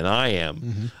encouraging than I am.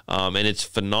 Mm-hmm. And it's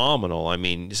phenomenal. I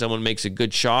mean, someone makes a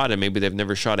good shot and maybe they've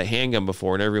never shot a handgun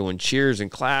before and everyone cheers and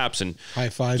claps and high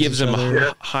fives, gives them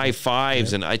high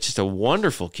fives. Yep. And it's just a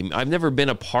wonderful I've never been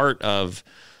a part of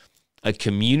a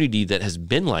community that has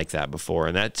been like that before.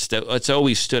 And it's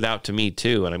always stood out to me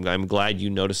too. And I'm glad you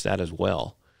noticed that as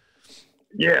well.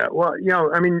 Yeah, well,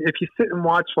 if you sit and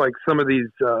watch some of these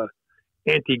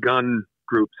anti-gun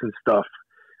groups and stuff,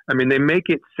 they make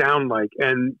it sound like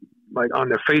on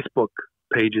their Facebook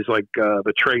pages,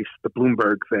 the Trace, the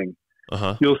Bloomberg thing,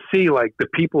 you'll see the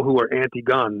people who are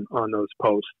anti-gun on those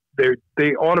posts.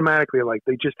 They automatically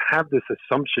they just have this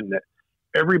assumption that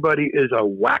everybody is a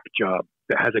whack job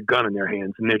that has a gun in their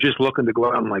hands, and they're just looking to go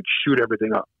out and shoot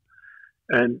everything up.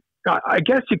 And I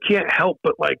guess you can't help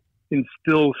but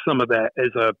instill some of that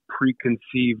as a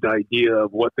preconceived idea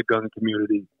of what the gun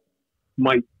community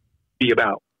might be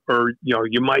about. Or,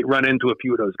 you might run into a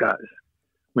few of those guys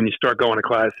when you start going to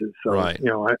classes. So, right.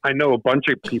 I know a bunch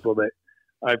of people that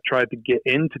I've tried to get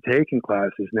into taking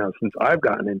classes now since I've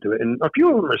gotten into it. And a few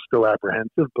of them are still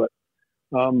apprehensive, but,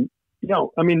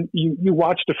 you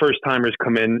watch the first timers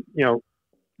come in,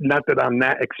 not that I'm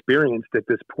that experienced at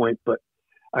this point, but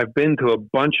I've been to a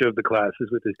bunch of the classes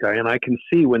with this guy, and I can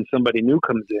see when somebody new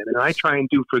comes in, and I try and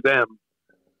do for them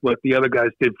what the other guys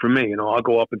did for me. I'll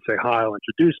go up and say hi, I'll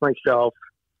introduce myself,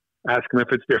 ask them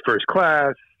if it's their first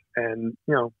class, and,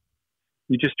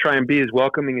 you just try and be as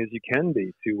welcoming as you can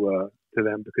be to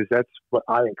them, because that's what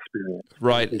I experienced.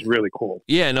 Right. It's really cool.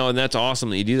 Yeah, no, and that's awesome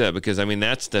that you do that, because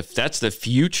that's the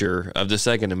future of the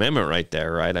Second Amendment right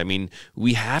there, right?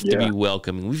 We have to be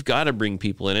welcoming. We've got to bring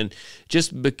people in, and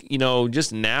just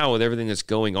now with everything that's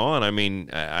going on,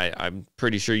 I'm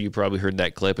pretty sure you probably heard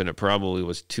that clip, and it probably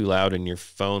was too loud in your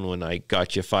phone when I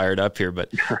got you fired up here,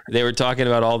 but they were talking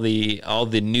about all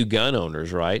the new gun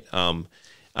owners, right? And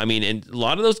a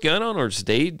lot of those gun owners,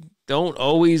 they don't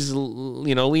always,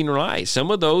 lean right.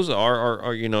 Some of those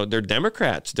are they're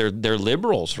Democrats, they're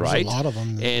liberals, right? There's a lot of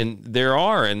them. And there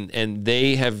are, and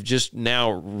they have just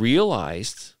now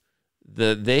realized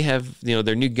that they have,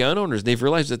 their new gun owners, they've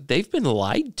realized that they've been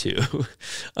lied to.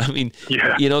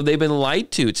 They've been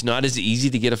lied to. It's not as easy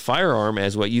to get a firearm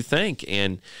as what you think.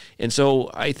 And so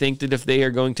I think that if they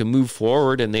are going to move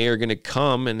forward and they are going to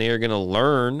come and they are going to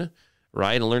learn,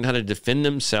 right, and learn how to defend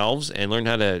themselves and learn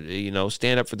how to,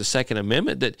 stand up for the Second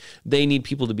Amendment, that they need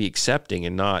people to be accepting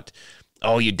and not,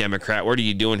 oh, you Democrat, what are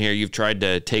you doing here? You've tried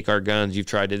to take our guns. You've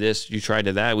tried to this. You tried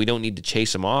to that. We don't need to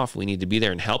chase them off. We need to be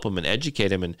there and help them and educate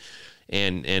them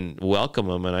and welcome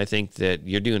them. And I think that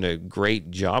you're doing a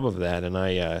great job of that. And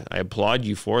I applaud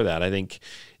you for that. I think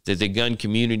that the gun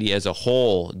community as a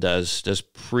whole does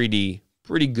pretty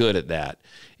good at that.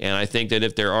 And I think that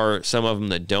if there are some of them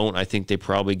that don't, I think they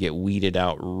probably get weeded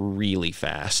out really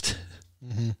fast.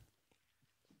 Mm-hmm.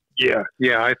 Yeah,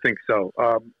 I think so.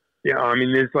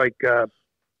 There's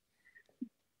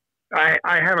I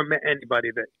haven't met anybody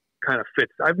that kind of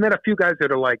fits. I've met a few guys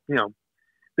that are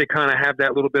they kind of have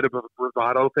that little bit of a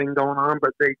bravado thing going on, but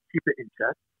they keep it in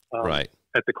check. Right.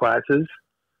 at the classes.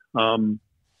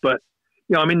 But,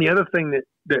 you know, I mean, the other thing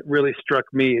that really struck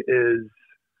me is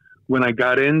when I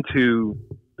got into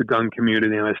the gun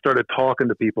community and I started talking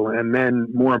to people, and then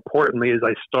more importantly is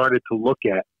I started to look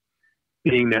at,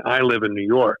 being that I live in New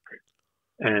York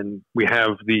and we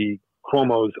have the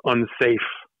Cuomo's unsafe,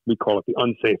 we call it the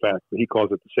unsafe act, but he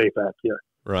calls it the safe act here.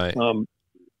 Right. You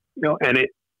know, and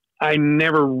I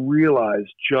never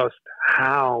realized just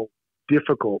how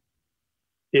difficult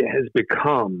it has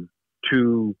become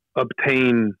to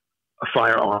obtain a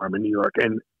firearm in New York,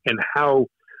 and how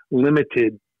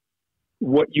limited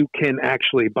what you can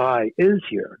actually buy is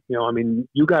here. You know, I mean,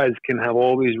 you guys can have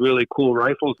all these really cool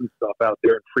rifles and stuff out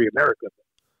there in free America.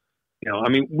 You know, I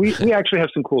mean, we actually have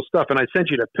some cool stuff, and I sent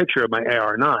you the picture of my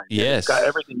AR-9. Yes. It's got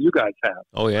everything you guys have.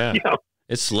 Oh, yeah. You know?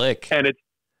 It's slick. And it's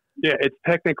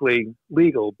technically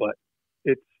legal, but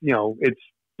it's, you know, it's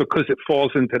because it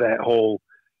falls into that whole,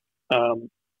 you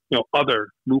know, other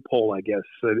loophole, I guess,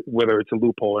 whether it's a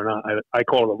loophole or not. I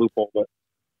call it a loophole, but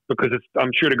because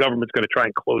I'm sure the government's going to try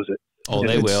and close it. Oh,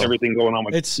 they will. Everything going on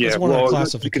with it's one of the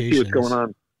classifications. You can see what's going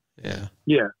on. Yeah.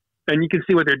 Yeah. And you can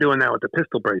see what they're doing now with the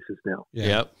pistol braces now. Yeah.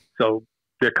 Yep. So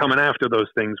they're coming after those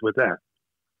things with that.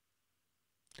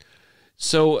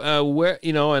 So where,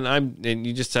 you know, and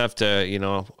you just have to, you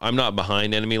know, I'm not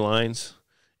behind enemy lines,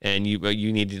 and you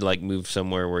need to like move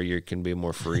somewhere where you can be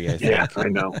more free, I think. Yeah, I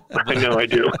know I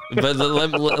do. But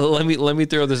let me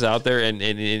throw this out there, and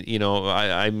you know,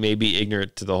 I may be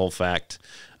ignorant to the whole fact.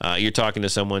 You're talking to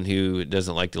someone who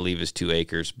doesn't like to leave his 2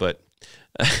 acres, but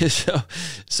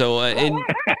so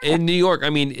in New York,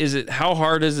 I mean, how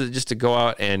hard is it just to go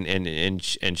out and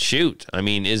shoot? I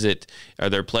mean, are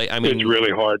there I mean, it's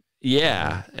really hard.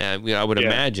 Yeah, I would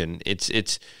imagine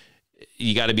it's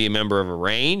you got to be a member of a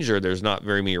range, or there's not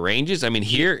very many ranges. I mean,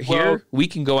 here we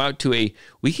can go out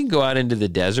into the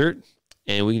desert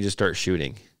and we can just start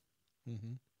shooting.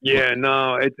 Mm-hmm. Yeah,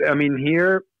 no, I mean,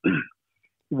 here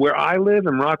where I live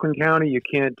in Rockland County, you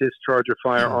can't discharge a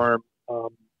firearm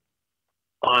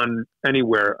on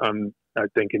anywhere, I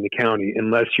think, in the county,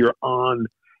 unless you're on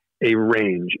a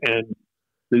range. And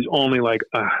there's only like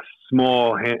a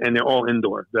small and they're all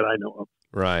indoor that I know of,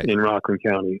 right, in Rockland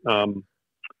County.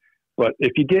 But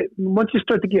once you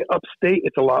start to get upstate,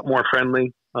 it's a lot more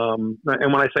friendly. And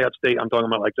when I say upstate, I'm talking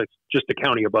about like just the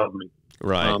county above me.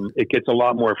 Right. It gets a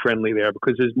lot more friendly there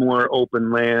because there's more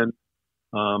open land.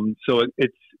 So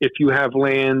it's if you have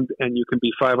land and you can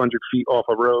be 500 feet off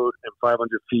a road and 500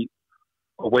 feet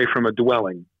away from a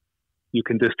dwelling, you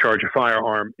can discharge a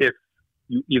firearm if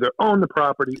you either own the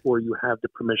property or you have the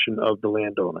permission of the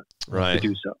landowner to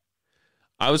do so.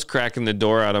 I was cracking the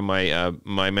door out of my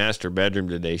my master bedroom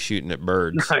today, shooting at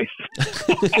birds. Nice.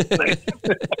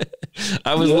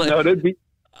 I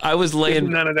was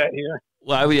laying none of that here.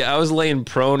 Well, I was laying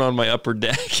prone on my upper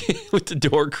deck with the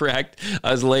door cracked. I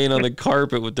was laying on the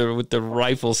carpet with the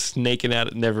rifle snaking out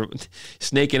of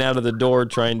the door,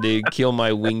 trying to kill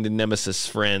my winged nemesis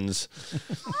friends.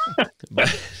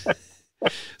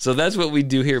 So that's what we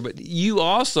do here. But you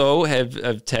also have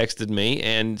texted me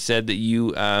and said that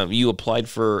you applied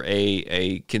for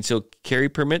a concealed carry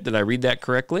permit. Did I read that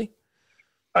correctly?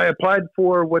 I applied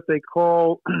for what they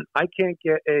call. I can't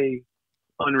get a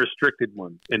unrestricted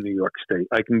one in New York State.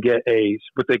 I can get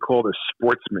what they call the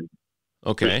sportsman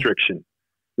restriction,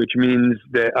 which means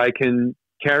that I can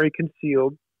carry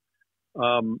concealed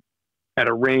at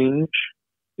a range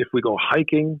if we go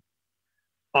hiking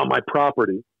on my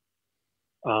property.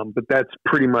 But that's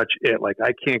pretty much it. Like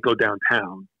I can't go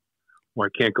downtown or I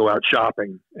can't go out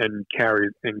shopping and carry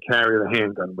the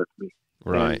handgun with me.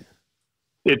 Right. And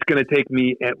it's going to take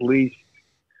me at least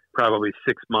probably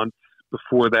 6 months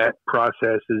before that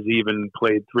process is even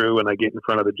played through and I get in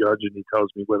front of the judge and he tells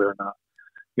me whether or not,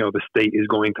 the state is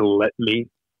going to let me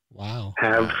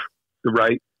have the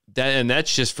right. And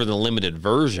that's just for the limited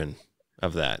version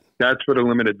of that. That's for the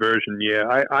limited version. Yeah.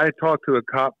 I talked to a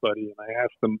cop buddy and I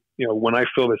asked him, when I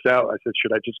fill this out, I said,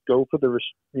 should I just go for the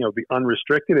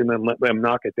unrestricted and then let them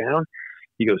knock it down?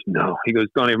 He goes, no. He goes,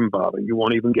 don't even bother. You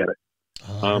won't even get it.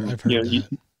 I've heard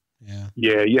that.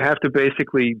 Yeah. You have to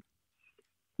basically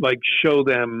show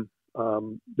them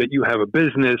that you have a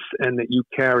business and that you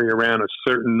carry around a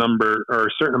certain number or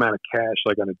a certain amount of cash,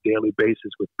 like on a daily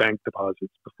basis with bank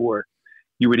deposits before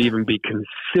you would even be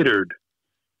considered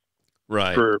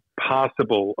for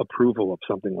possible approval of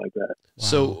something like that. Wow.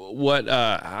 So what,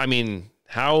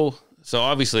 so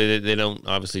obviously they don't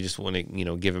obviously just want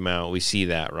to, give them out. We see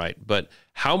that, right? But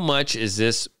how much is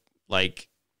this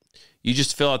you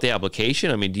just fill out the application?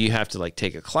 I mean, do you have to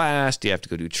take a class? Do you have to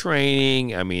go do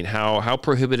training? I mean, how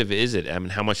prohibitive is it? I mean,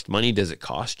 how much money does it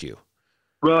cost you?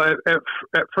 Well,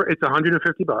 it's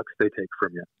 $150 they take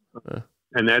from you,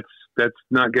 and that's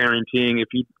not guaranteeing if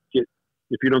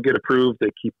you don't get approved,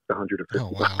 they keep the $150. Oh,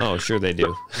 wow. Oh, sure they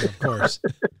do. Of course.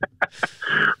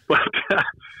 But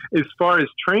as far as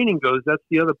training goes, that's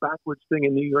the other backwards thing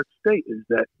in New York State is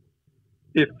that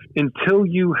until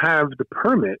you have the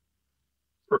permit,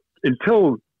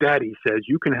 until Daddy says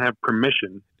you can have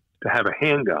permission to have a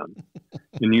handgun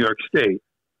in New York State,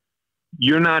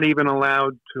 you're not even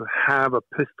allowed to have a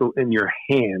pistol in your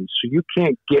hand. So you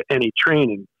can't get any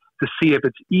training to see if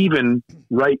it's even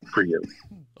right for you.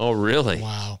 Oh, really?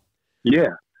 Wow.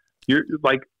 Yeah. You're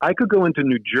like, I could go into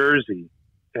New Jersey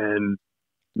and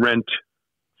rent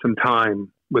some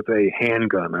time with a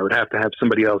handgun. I would have to have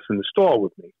somebody else in the stall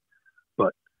with me.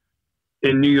 But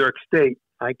in New York State,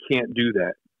 I can't do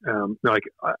that.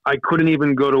 I couldn't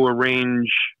even go to a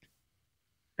range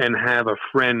and have a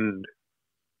friend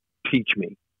teach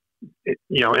me,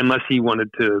 unless he wanted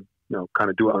to, kind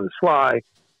of do it on the sly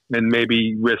and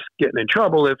maybe risk getting in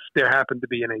trouble if there happened to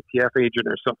be an ATF agent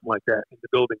or something like that in the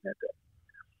building that day.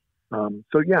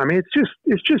 So yeah, I mean,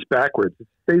 it's just backwards.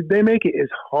 They make it as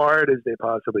hard as they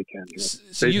possibly can.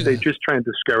 So they just try and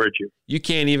discourage you. You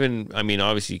can't even, I mean,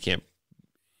 obviously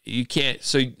you can't.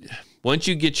 So once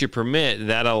you get your permit,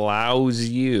 that allows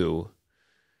you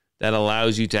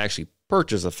to actually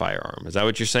purchase a firearm. Is that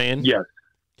what you're saying? Yes.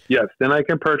 Then I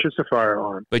can purchase a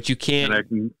firearm, but you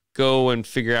can't go and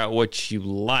figure out what you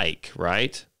like,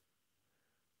 right?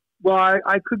 Well,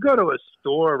 I could go to a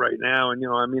store right now, and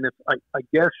I mean, if I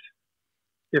guess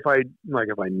if I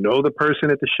know the person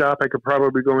at the shop, I could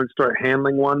probably go and start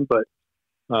handling one. But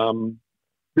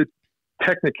the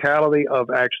technicality of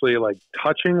actually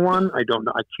touching one, I don't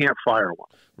know. I can't fire one.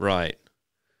 Right.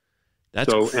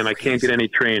 And I can't get any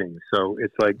training. So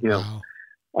it's Wow.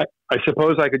 I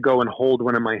suppose I could go and hold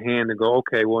one in my hand and go,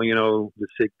 okay, well, the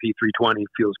SIG P320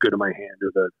 feels good in my hand,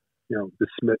 or the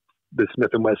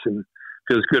Smith & Wesson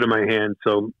feels good in my hand.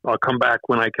 So I'll come back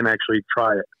when I can actually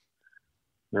try it.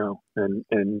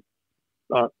 And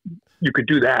you could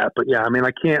do that, but yeah, I mean,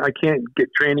 I can't get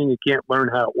training. You can't learn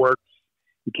how it works.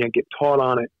 You can't get taught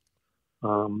on it.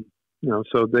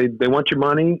 So they want your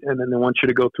money, and then they want you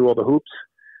to go through all the hoops.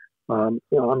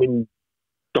 I mean,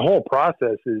 the whole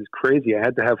process is crazy. I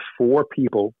had to have 4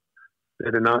 people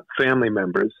that are not family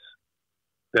members,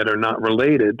 that are not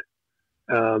related,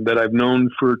 that I've known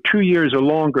for 2 years or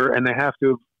longer, and they have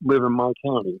to live in my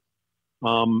county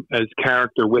as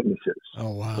character witnesses.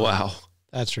 Oh, wow. Wow.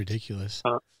 That's ridiculous.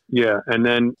 Yeah. And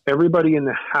then everybody in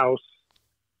the house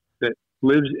that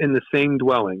lives in the same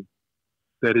dwelling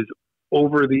that is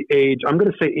over the age, I'm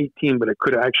going to say 18, but it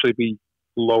could actually be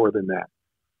lower than that.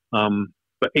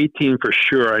 But 18 for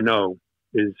sure, I know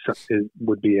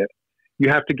would be it. You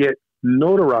have to get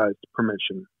notarized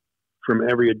permission from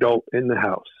every adult in the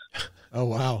house. Oh,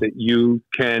 wow. That you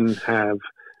can have,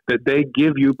 that they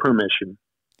give you permission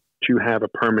to have a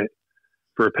permit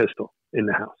for a pistol in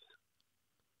the house.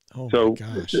 Oh, so, my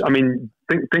gosh. I mean,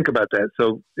 think about that.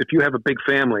 So if you have a big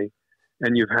family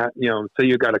and you've had, say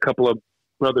you got a couple of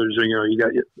brothers, or, you got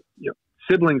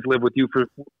siblings live with you for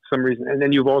some reason, and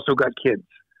then you've also got kids.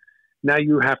 Now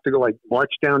you have to go march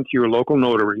down to your local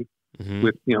notary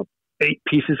with, 8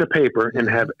 pieces of paper and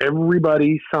have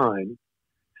everybody sign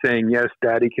saying, yes,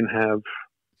 Daddy can have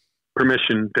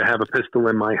permission to have a pistol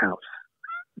in my house.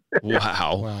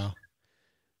 Wow. Wow.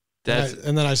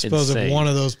 And then I suppose insane. if one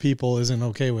of those people isn't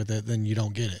okay with it, then you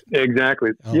don't get it. Exactly.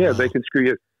 Oh, yeah, wow. They can screw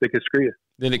you.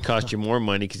 Then it costs you more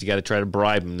money because you got to try to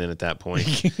bribe them then at that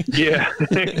point. Yeah,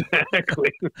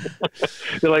 exactly.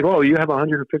 They're like, oh, you have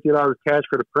 $150 cash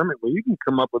for the permit. Well, you can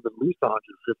come up with at least $150.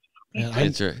 And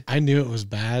That's right. I knew it was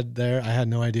bad there. I had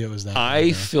no idea it was that bad I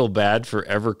there. feel bad for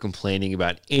ever complaining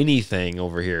about anything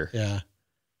over here. Yeah.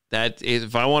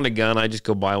 If I want a gun, I just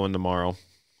go buy one tomorrow.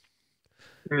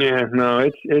 Yeah, no,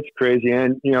 it's crazy.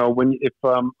 And, if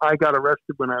I got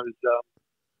arrested when I was,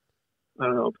 I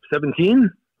don't know, 17,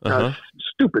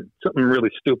 stupid, something really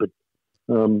stupid.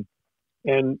 And,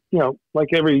 like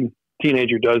every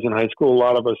teenager does in high school, a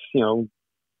lot of us,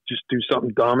 just do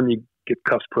something dumb and you get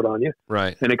cuffs put on you.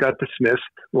 Right. And it got dismissed,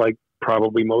 like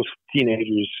probably most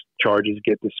teenagers' charges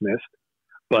get dismissed.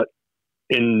 But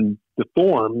in the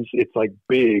forms, it's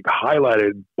big,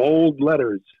 highlighted, bold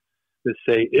letters that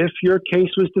say, if your case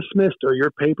was dismissed or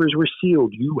your papers were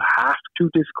sealed, you have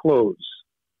to disclose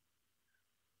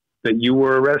that you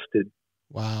were arrested.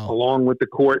 Wow. Along with the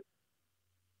court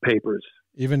papers.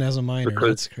 Even as a minor, Because-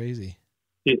 that's crazy.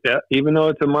 Even though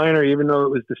it's a minor, even though it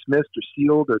was dismissed or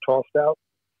sealed or tossed out,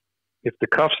 if the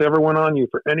cuffs ever went on you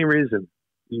for any reason,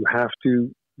 you have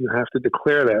to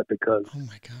declare that, because Oh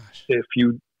my gosh. if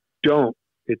you don't,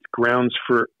 it's grounds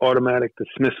for automatic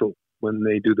dismissal when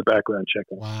they do the background check.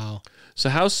 Wow. So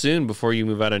how soon before you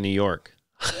move out of New York?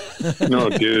 No,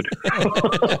 dude.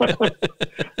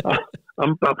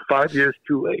 I'm about 5 years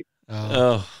too late.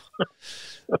 Oh,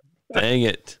 dang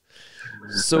it.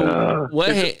 So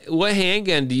what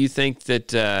handgun do you think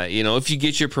that, if you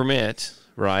get your permit,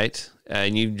 right,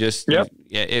 and you just,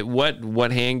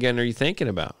 what handgun are you thinking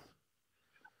about?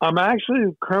 I'm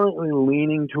actually currently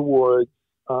leaning towards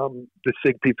the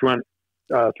SIG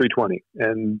P320.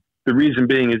 And the reason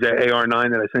being is that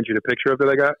AR9 that I sent you the picture of that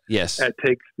I got. Yes. That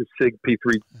takes the SIG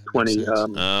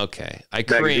P320. Okay.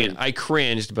 I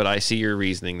cringed, but I see your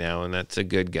reasoning now, and that's a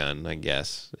good gun, I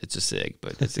guess. It's a SIG,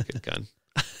 but it's a good gun.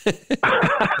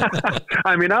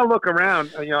 I mean, I'll look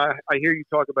around. I hear you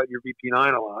talk about your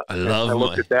VP9 a lot. I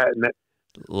looked at that, and that's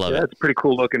a pretty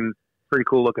cool looking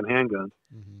handgun.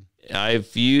 Mm-hmm.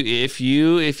 If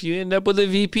you end up with a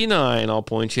VP9, I'll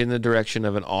point you in the direction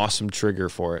of an awesome trigger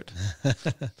for it.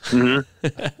 Mm-hmm.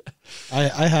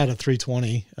 I had a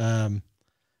 320. I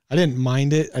didn't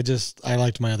mind it. I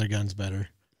liked my other guns better.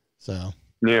 So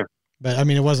yeah, but I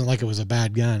mean, it wasn't like it was a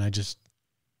bad gun. I just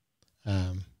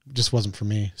wasn't for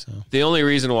me. So the only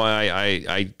reason why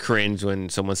I cringe when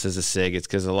someone says a SIG, it's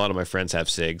because a lot of my friends have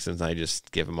SIGs, and I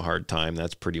just give them a hard time.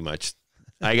 That's pretty much.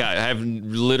 I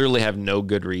literally have no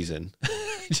good reason,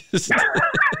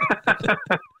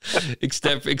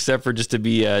 except for just to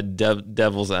be a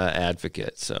devil's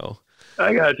advocate. So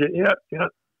I got you. Yeah.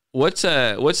 What's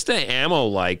the ammo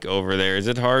like over there? Is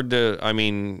it hard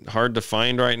to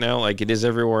find right now, like it is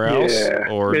everywhere else?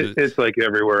 Yeah, or it's like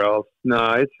everywhere else. No,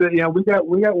 it's we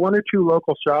got one or two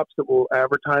local shops that will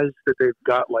advertise that they've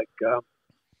got like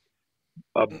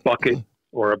a bucket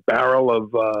or a barrel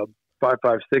of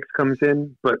 5.56 comes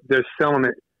in, but they're selling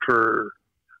it for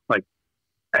like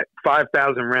at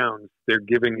 5,000 rounds. They're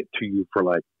giving it to you for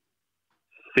like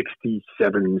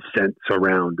 67 cents a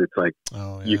round. It's like,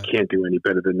 you can't do any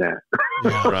better than that.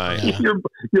 Yeah, right. Yeah.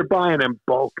 You're buying in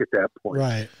bulk at that point.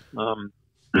 Right.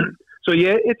 So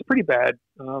yeah, it's pretty bad.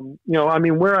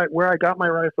 Where I got my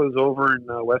rifle is over in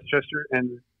Westchester,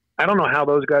 and I don't know how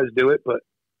those guys do it, but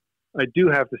I do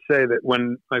have to say that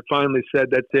when I finally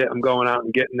said, that's it, I'm going out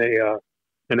and getting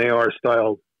an AR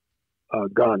style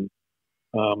gun,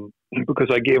 because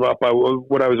I gave up.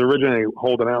 What I was originally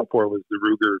holding out for was the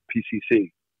Ruger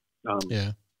PCC.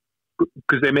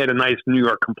 Because they made a nice New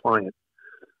York compliant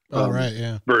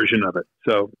version of it.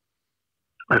 So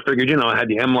I figured, I had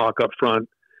the M-lock up front,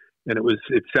 and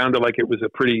it sounded like it was a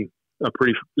pretty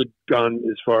good gun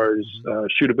as far as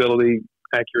shootability,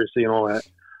 accuracy, and all that.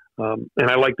 And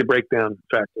I like the breakdown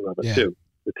factor of it too,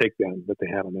 the takedown that they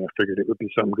had on there. I figured it would be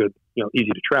something good,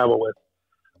 easy to travel with.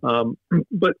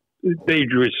 But they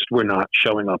just were not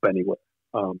showing up anywhere,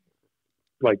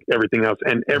 like everything else.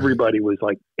 And everybody was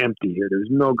like empty here. There's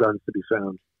no guns to be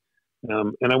found.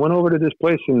 And I went over to this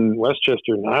place in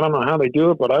Westchester, and I don't know how they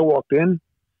do it, but I walked in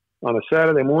on a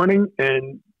Saturday morning,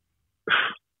 and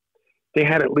they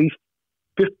had at least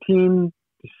 15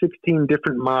 to 16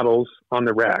 different models on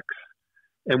the racks.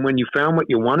 And when you found what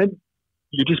you wanted,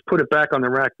 you just put it back on the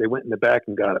rack. They went in the back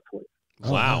and got it for you.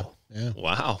 Wow. Yeah.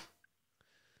 Wow.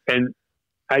 And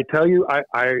I tell you, I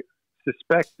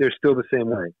suspect they're still the same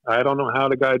way. I don't know how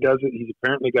the guy does it. He's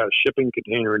apparently got a shipping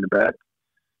container in the back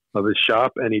of his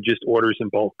shop, and he just orders in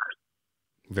bulk.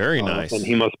 Very nice. And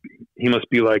he must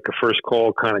be like a first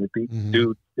call kind of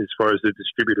dude as far as the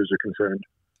distributors are concerned.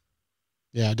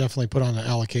 Yeah, definitely put on the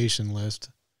allocation list.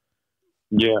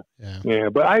 Yeah.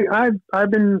 But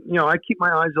I've been, I keep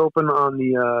my eyes open on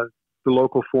the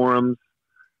local forums.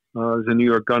 There's a New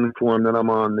York gun forum that I'm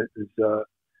on.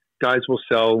 Guys will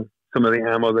sell some of the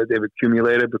ammo that they've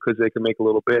accumulated because they can make a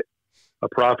little bit of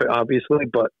profit, obviously,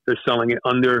 but they're selling it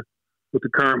under what the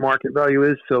current market value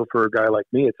is. So for a guy like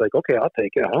me, it's like, okay, I'll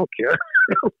take it. I don't care.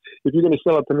 If you're going to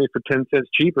sell it to me for 10 cents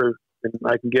cheaper and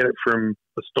I can get it from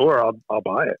a store, I'll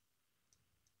buy it.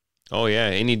 Oh yeah,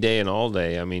 any day and all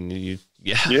day. I mean,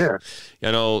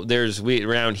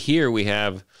 around here we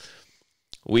have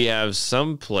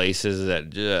some places that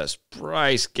just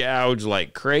price gouge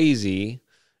like crazy,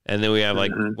 and then we have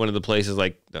like one of the places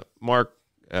like Mark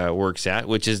works at,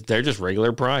 which is they're just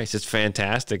regular price. It's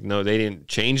fantastic. No, they didn't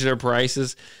change their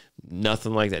prices,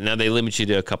 nothing like that. Now they limit you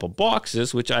to a couple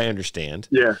boxes, which I understand.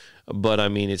 Yeah, but I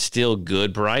mean it's still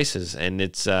good prices, and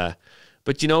it's but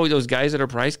those guys that are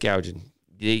price gouging,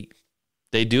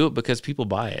 they do it because people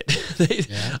buy it.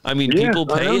 People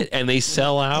pay it and they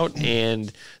sell out. And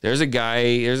there's a guy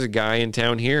in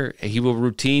town here. He will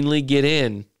routinely get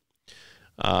in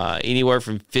anywhere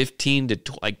from 15 to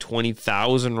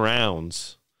 20,000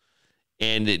 rounds.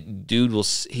 and dude will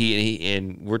he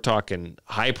and we're talking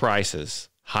high prices.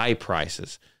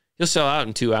 He'll sell out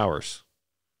in 2 hours.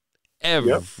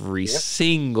 Every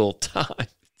single time.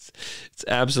 It's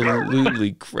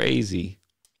absolutely crazy.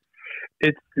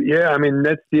 I mean,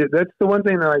 that's the one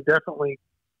thing that I definitely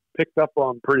picked up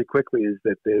on pretty quickly is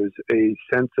that there's a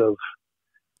sense of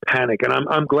panic, and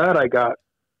I'm glad I got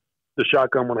the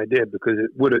shotgun when I did, because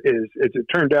it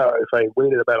turned out if I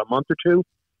waited about a month or two,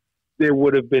 there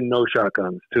would have been no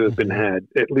shotguns to have been had,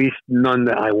 at least none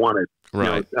that I wanted.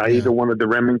 Right. I either wanted the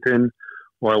Remington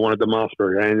or I wanted the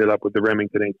Mossberg. I ended up with the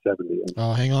Remington 870.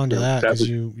 Oh, hang on to that, because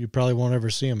you probably won't ever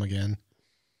see them again.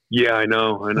 Yeah, I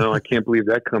know. I can't believe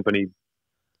that company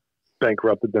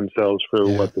bankrupted themselves for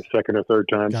the second or third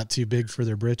time. Got too big for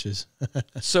their britches.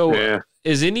 So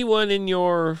is anyone in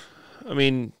your, I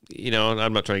mean,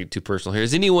 I'm not trying to get too personal here.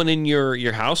 Is anyone in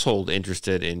your household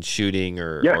interested in shooting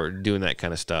or doing that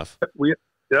kind of stuff? My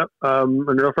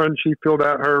girlfriend, she filled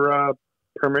out her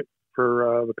permit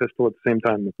for the pistol at the same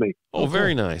time with me. Oh,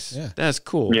 very nice. Yeah. That's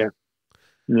cool. Yeah.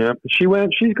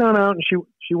 She's gone out and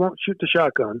she won't shoot the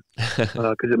shotgun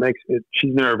because it makes it.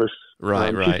 She's nervous.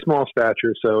 Right. She's small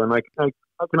stature, so and I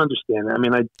can understand that. I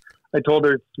mean, I told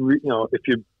her, if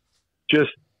you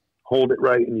just hold it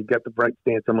right and you get the right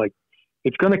stance, I'm like,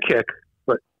 it's going to kick,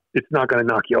 but it's not going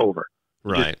to knock you over.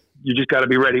 Right. You just got to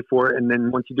be ready for it, and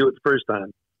then once you do it the first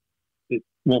time, it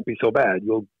won't be so bad.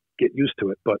 You'll get used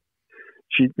to it. But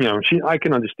I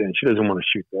can understand. She doesn't want to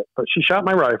shoot that, but she shot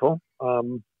my rifle,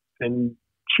 and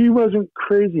she wasn't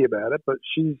crazy about it, but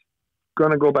she's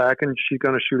going to go back and she's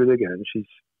going to shoot it again. She's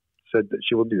said that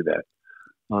she will do that.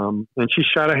 And she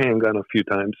shot a handgun a few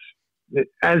times,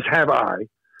 as have I.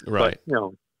 Right.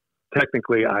 But,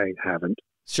 technically I haven't.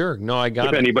 Sure. No, I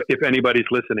got it. If anybody's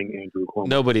listening, Andrew Cuomo.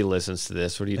 Nobody listens to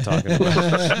this. What are you talking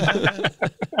about?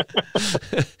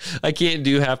 I can't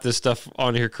do half this stuff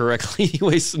on here correctly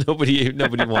anyway, so nobody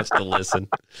wants to listen.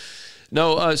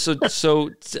 No, so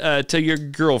to your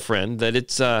girlfriend that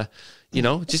it's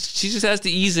she just has to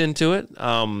ease into it.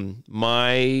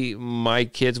 My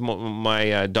kids,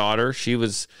 my daughter, she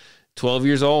was 12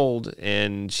 years old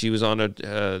and she was on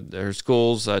her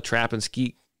school's trap and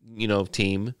skeet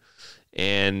team,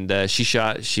 and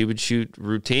she would shoot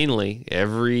routinely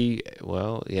every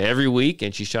week,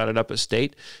 and she shot it up at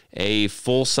state, a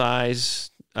full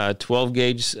size 12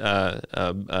 gauge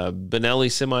Benelli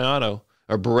semi-auto.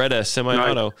 Or Beretta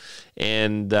semi-auto, nice.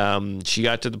 And she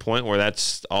got to the point where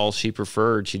that's all she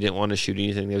preferred. She didn't want to shoot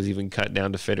anything that was even cut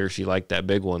down to fit her. She liked that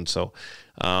big one. So,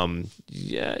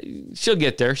 she'll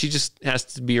get there. She just has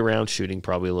to be around shooting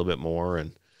probably a little bit more.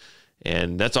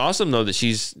 And that's awesome, though, that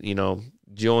she's,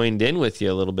 joined in with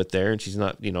you a little bit there, and she's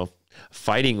not,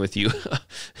 fighting with you.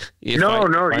 Yeah.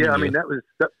 I mean, that was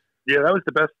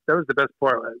the best. That was the best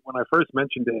part. When I first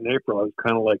mentioned it in April, I was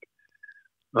kind of like,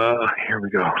 here we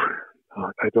go.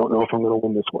 I don't know if I'm going to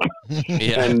win this one.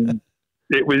 Yeah. And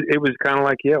it was kind of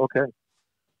like, yeah, okay.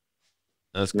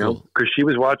 That's cool. Because she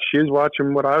was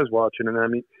watching what I was watching. And I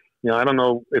mean, I don't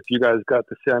know if you guys got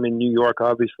to see, I mean, New York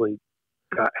obviously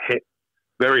got hit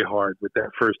very hard with that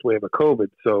first wave of COVID.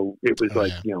 So it was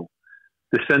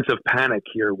the sense of panic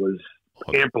here was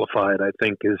amplified, I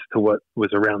think, as to what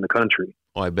was around the country.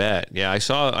 Oh, I bet. Yeah. I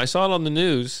saw it on the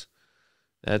news.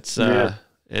 That's,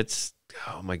 it's,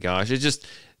 oh my gosh.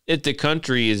 The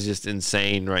country is just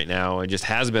insane right now. It just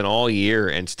has been all year,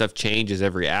 and stuff changes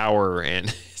every hour, and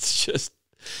it's just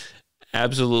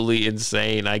absolutely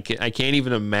insane. I can't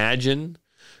even imagine.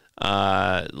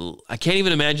 I can't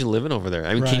even imagine living over there.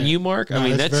 I mean, Can you, Mark? No, I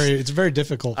mean, it's very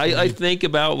difficult. I think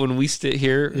about when we sit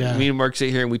here, me and Mark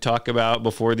sit here, and we talk about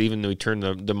before we turn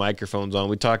the microphones on.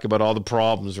 We talk about all the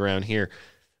problems around here.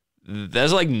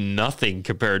 That's like nothing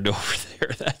compared to over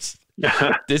there.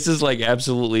 This is like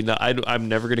absolutely not. I'm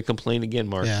never going to complain again,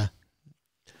 Mark. Yeah,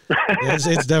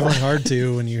 it's definitely hard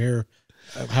to when you hear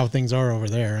how things are over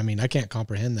there. I mean, I can't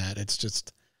comprehend that. It's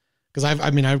just because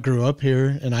I grew up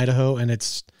here in Idaho, and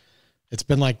it's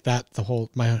been like that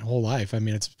my whole life. I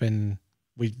mean,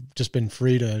 we've just been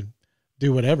free to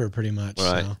do whatever pretty much.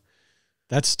 Right. So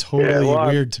that's totally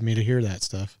weird to me to hear that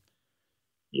stuff.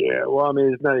 Yeah. Well, I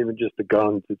mean, it's not even just the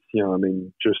guns. It's,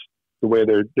 just the way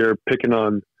they're picking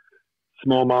on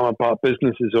small mom and pop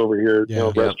businesses over here,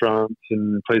 restaurants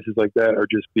and places like that are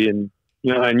just being,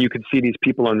 and you can see these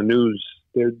people on the news,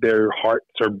 their hearts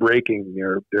are breaking.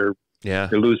 They're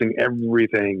losing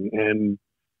everything. And,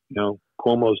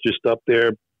 Cuomo's just up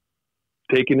there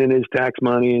taking in his tax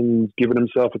money and giving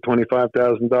himself a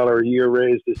 $25,000 a year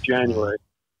raise this January.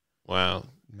 Wow.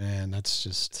 Man, that's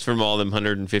just... It's from all them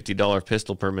 $150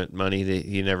 pistol permit money that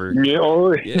you never... Yeah.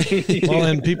 Well,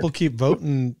 and people keep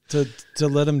voting to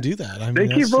let them do that. I mean,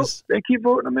 they keep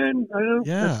voting them in. I know.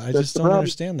 Yeah, I just don't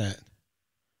understand that.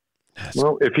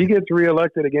 Well, if he gets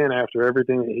reelected again after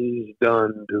everything that he's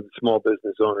done to small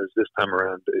business owners this time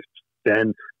around,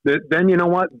 then you know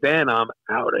what? Then I'm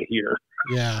out of here.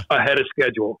 Yeah. Ahead of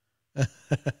schedule.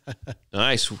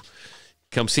 Nice.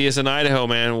 Come see us in Idaho,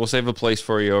 man. We'll save a place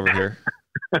for you over here.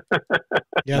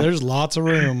 Yeah, there's lots of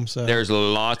room. So there's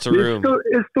lots of room.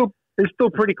 It's still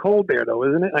pretty cold there, though,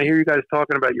 isn't it? I hear you guys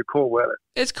talking about your cold weather.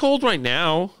 It's cold right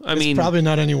now. I mean, probably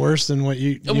not any worse than what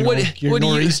your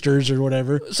nor'easters or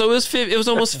whatever. So it was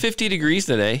almost 50 degrees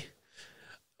today.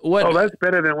 Oh, that's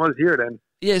better than it was here then.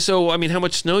 Yeah. So I mean, how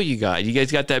much snow you got? You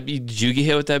guys got that? Did you get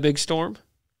hit with that big storm?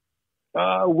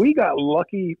 We got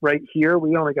lucky right here.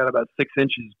 We only got about 6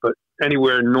 inches, but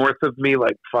anywhere north of me,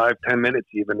 like 5-10 minutes,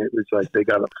 even it was like they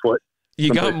got a foot.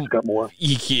 You got more.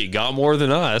 You got more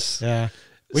than us. Yeah.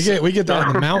 We get that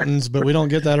in the mountains, but we don't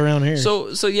get that around here.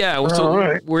 So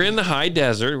right. We're in the high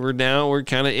desert. We're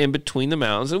kind of in between the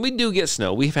mountains, and we do get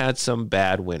snow. We've had some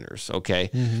bad winters, okay?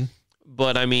 Mm-hmm.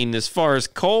 But I mean, as far as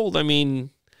cold, I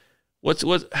mean,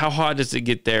 how hot does it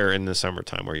get there in the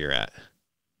summertime where you're at?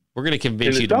 We're going to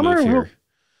convince you to move here.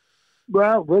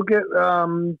 Well, we'll get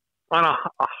on a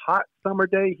hot summer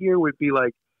day here would be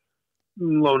like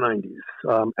low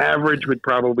 90s. Average would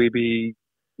probably be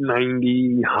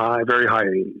 90, very high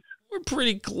 80s. We're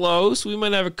pretty close. We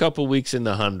might have a couple weeks in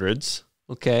the hundreds.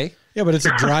 Okay. Yeah, but it's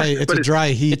a dry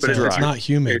heat. It's not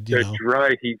humid. It's a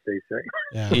dry heat, they say.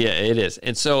 Yeah, it is.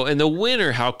 And so in the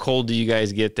winter, how cold do you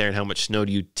guys get there, and how much snow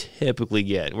do you typically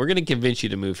get? We're going to convince you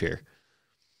to move here.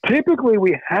 Typically,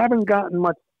 we haven't gotten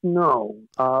much snow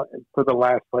for the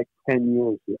last 10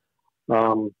 years here.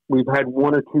 We've had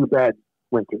 1 or 2 bad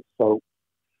winters. So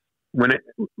when it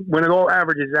all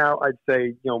averages out, I'd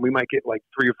say we might get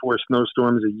 3 or 4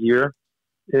 snowstorms a year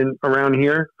around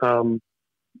here.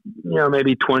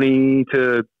 Maybe 20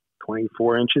 to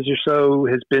 24 inches or so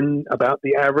has been about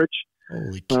the average.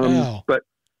 Holy cow! But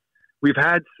we've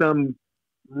had some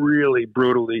really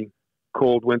brutally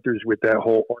cold winters with that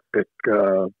whole Arctic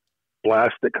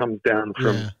blast that comes down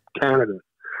from Canada,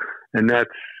 and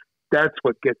that's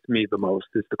what gets me the most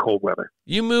is the cold weather.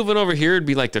 You moving over here would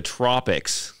be like the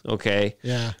tropics, okay?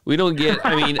 Yeah. We don't get,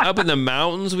 up in the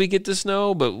mountains we get the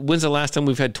snow, but when's the last time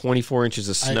we've had 24 inches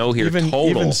of snow here total?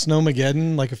 Even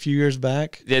Snowmageddon, a few years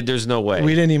back? Yeah, there's no way.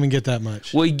 We didn't even get that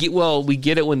much. We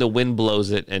get it when the wind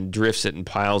blows it and drifts it and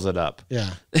piles it up.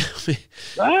 Yeah.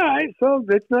 All right, so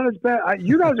it's not as bad.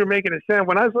 You guys are making it sound,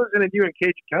 when I was listening to you and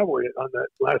Cajun Cowboy on that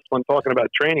last one talking about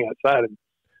training outside, and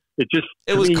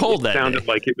it was cold that sounded day.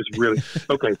 Like it was really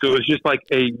okay. So it was just like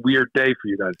a weird day for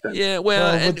you guys then. Yeah,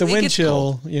 well with the wind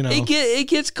chill, it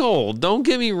gets cold. Don't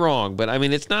get me wrong, but I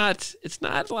mean, it's not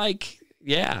like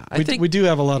I think we do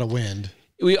have a lot of wind.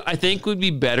 I think would be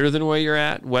better than where you're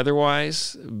at weather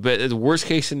wise, but the worst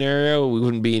case scenario, we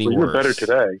wouldn't be any worse. We were better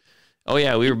today. Oh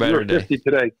yeah, we were better today. 50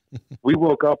 today. We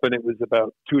woke up and it was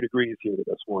about 2 degrees here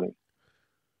this morning.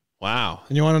 Wow.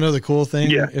 And you want to know the cool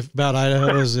thing about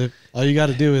Idaho is if all you got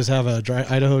to do is have a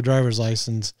Idaho driver's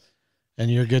license and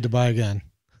you're good to buy a gun.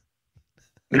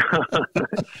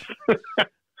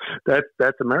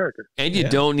 That's America. And you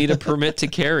don't need a permit to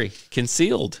carry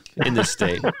concealed in this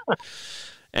state.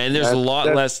 And there's a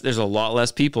lot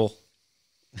less people.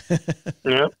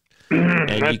 Yeah.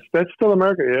 That's still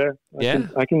America,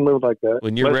 I can live like that.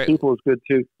 When you're less people is good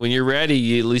too. When you're ready,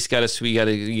 you at least got to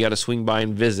swing by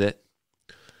and visit.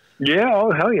 Yeah,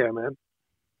 oh hell yeah, man.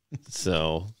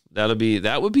 So that would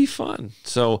be fun.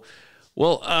 So,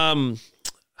 well, I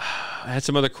had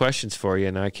some other questions for you,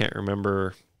 and I can't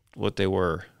remember what they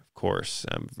were. Of course,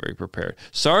 I'm very prepared.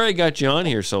 Sorry I got you on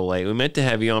here so late. We meant to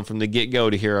have you on from the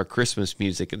get-go to hear our Christmas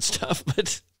music and stuff,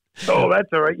 but oh, that's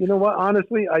all right. You know what?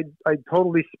 Honestly, I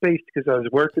totally spaced because I was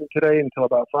working today until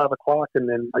about 5 o'clock, and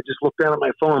then I just looked down at my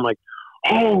phone. I'm like,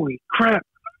 holy crap!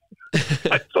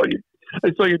 I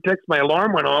saw your text. My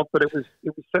alarm went off, but it was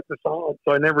set to silent,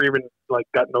 so I never even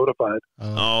got notified.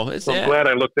 I'm glad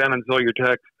I looked down and saw your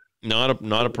text. Not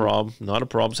a problem. Not a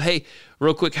problem. So, hey,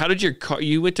 real quick, how did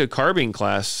you went to a carbine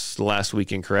class last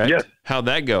weekend, correct? Yes. How'd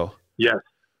that go? Yes,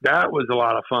 that was a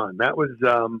lot of fun. That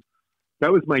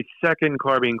was my second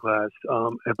carbine class,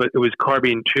 but it was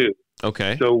carbine 2.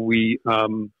 Okay. So we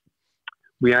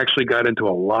actually got into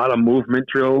a lot of movement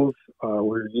drills. We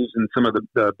were using some of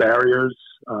the barriers.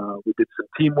 We did some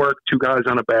teamwork, 2 guys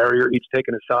on a barrier, each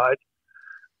taking a side.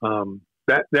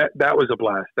 That was a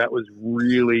blast. That was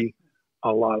really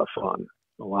a lot of fun.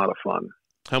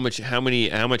 How much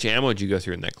ammo did you go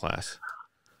through in that class?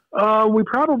 We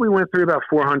probably went through about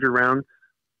 400 rounds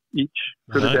each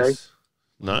for the day.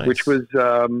 Nice. Which was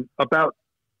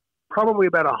probably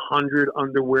about 100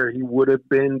 under where he would have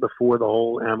been before the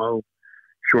whole ammo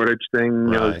shortage thing.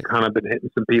 You know, kind of been hitting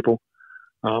some people.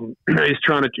 He's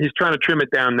trying to trim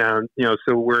it down now. You know,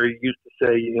 so where he used to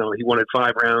say, you know, he wanted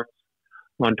 5 rounds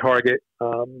on target.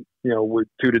 You know, with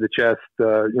 2 to the chest, 3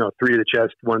 to the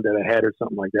chest, 1 to the head, or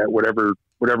something like that. Whatever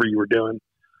you were doing.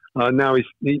 Now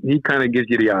he kind of gives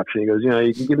you the option. He goes, you know,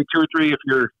 you can give me 2 or 3 if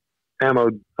you're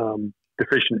ammo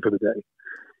deficient for the day.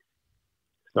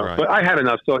 So, but I had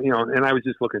enough, so, you know, and I was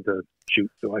just looking to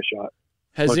shoot, so I shot.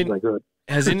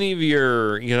 Has any of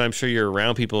your, you know, I'm sure you're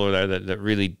around people that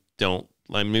really don't,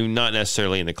 I mean, not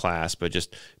necessarily in the class, but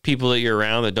just people that you're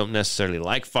around that don't necessarily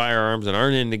like firearms and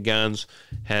aren't into guns.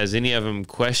 Has any of them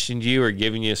questioned you or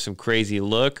given you some crazy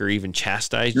look or even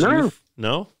chastised you?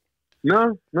 No?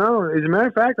 No. As a matter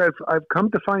of fact, I've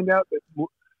come to find out that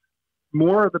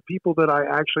more of the people that I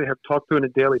actually have talked to on a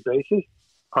daily basis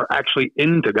are actually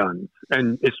into guns,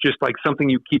 and it's just like something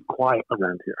you keep quiet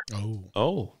around here.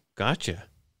 Oh, gotcha.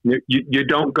 You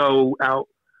don't go out,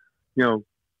 you know,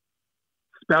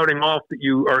 spouting off that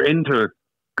you are into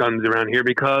guns around here,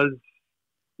 because,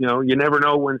 you know, you never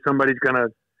know when somebody's gonna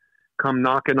come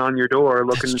knocking on your door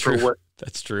looking for what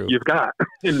you've got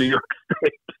in New York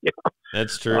State. You know?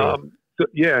 That's true. So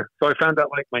I found out,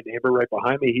 like, my neighbor right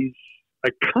behind me, I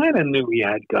kind of knew he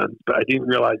had guns, but I didn't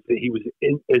realize that he was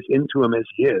as into them as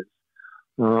he is.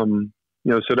 You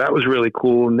know, so that was really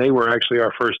cool. And they were actually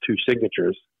our first 2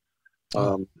 signatures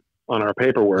on our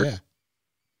paperwork. Yeah.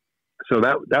 So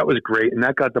that was great. And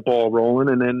that got the ball rolling.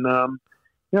 And then,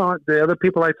 you know, the other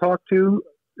people I talked to,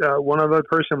 one other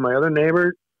person, my other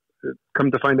neighbor,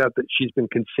 come to find out that she's been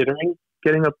considering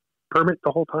getting a permit the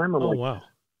whole time. I'm like, wow.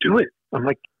 Do it. I'm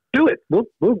like, do it. We'll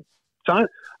sign.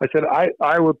 I said,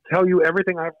 I will tell you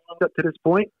everything I've learned up to this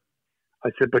point. I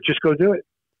said, but just go do it.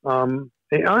 And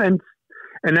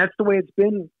that's the way it's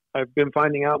been. I've been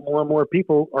finding out more and more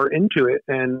people are into it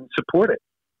and support it.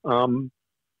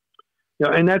 You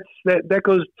know, and that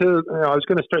goes to, I was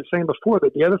going to start saying before,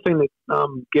 but the other thing that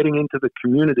getting into the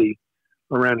community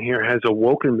around here has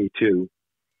awoken me to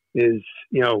is,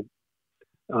 you know,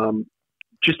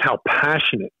 just how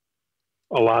passionate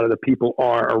a lot of the people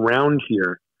are around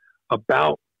here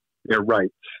about their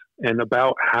rights and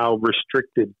about how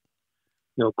restricted,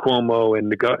 you know, Cuomo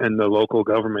and the local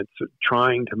governments are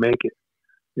trying to make it,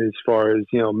 as far as,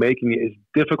 you know, making it as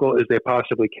difficult as they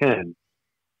possibly can.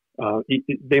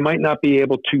 They might not be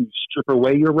able to strip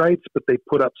away your rights, but they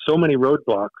put up so many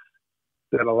roadblocks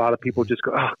that a lot of people just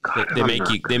go, oh God, they make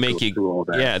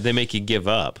you give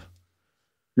up.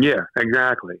 Yeah,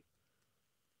 exactly.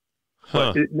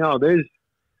 Huh.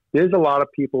 There's a lot of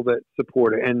people that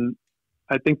support it. And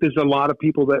I think there's a lot of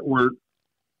people that were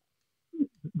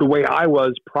the way I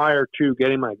was prior to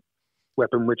getting my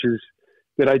weapon, which is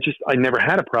that I never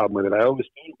had a problem with it. I always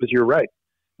thought it was your right.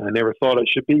 I never thought it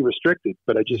should be restricted,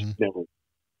 but I just never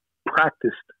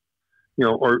practiced, you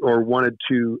know, or wanted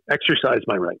to exercise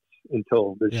my rights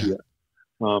until this year.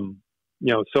 You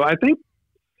know, so I think,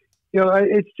 you know,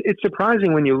 it's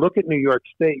surprising when you look at New York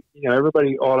State. You know,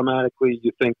 everybody automatically,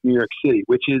 you think New York City,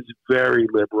 which is very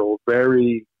liberal,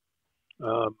 very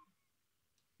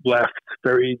left,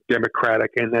 very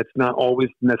democratic, and that's not always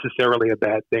necessarily a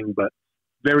bad thing, but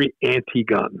very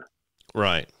anti-gun.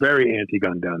 Right. Very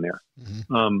anti-gun down there.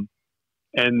 Mm-hmm.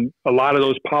 And a lot of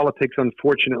those politics,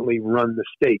 unfortunately, run the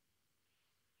state.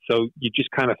 So you just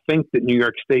kind of think that New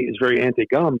York State is very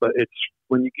anti-gun, but it's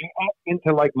when you get up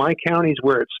into like my counties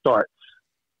where it starts,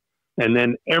 and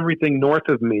then everything north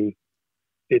of me,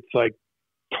 it's like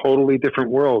totally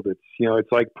different world. It's, you know,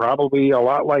 it's like probably a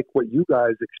lot like what you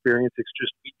guys experience. It's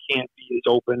just we can't be as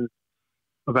open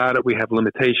about it. We have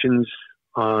limitations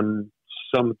on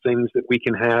some things that we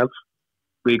can have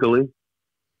legally.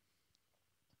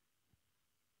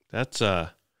 That's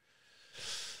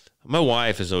my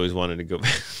wife has always wanted to go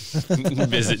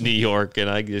visit New York, and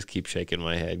I just keep shaking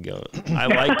my head going, I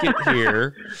like it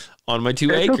here on my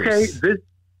 2 acres. Okay.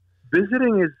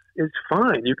 Visiting is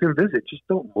fine. You can visit. Just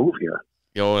don't move here.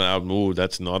 Yo, I'll move.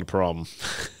 That's not a problem.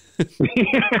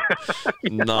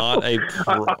 Not a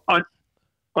problem.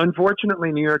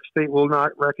 Unfortunately, New York State will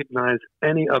not recognize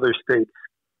any other state's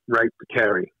right to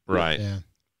carry. Right. Yeah.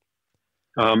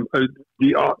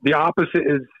 The opposite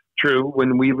is true.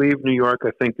 When we leave New York,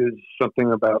 I think there's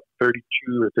something about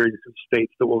 32 or 33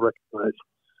 states that will recognize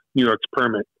New York's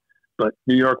permit, but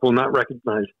New York will not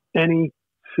recognize any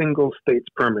single state's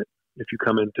permit if you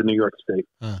come into New York State.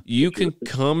 You can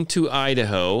come to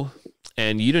Idaho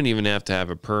And you don't even have to have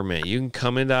a permit. You can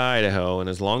come into Idaho, and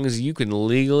as long as you can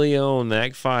legally own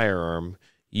that firearm,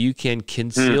 you can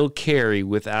conceal carry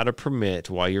without a permit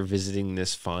while you're visiting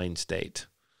this fine state.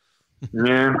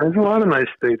 Yeah, there's a lot of nice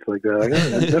states like that.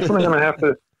 I'm definitely going to have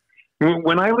to.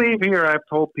 When I leave here, I've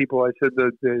told people, I said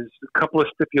that there's a couple of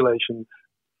stipulations,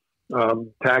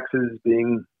 taxes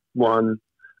being one,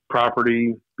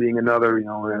 property being another. You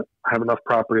know, have enough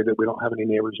property that we don't have any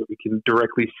neighbors that we can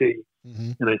directly see.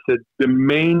 Mm-hmm. And I said, the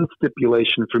main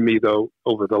stipulation for me, though,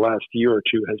 over the last year or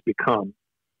two has become,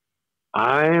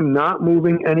 I am not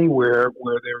moving anywhere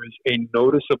where there is a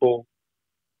noticeable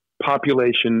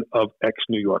population of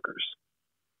ex-New Yorkers.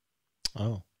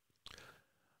 Oh.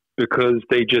 Because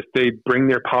they bring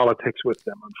their politics with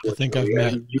them. I think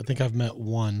I've met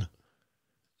one.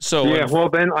 So yeah, well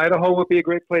then Idaho would be a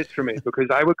great place for me because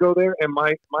I would go there, and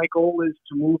my goal is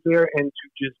to move there and to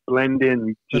just blend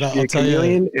in, just be a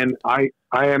chameleon. And I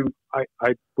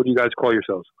what do you guys call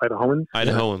yourselves? Idahoans?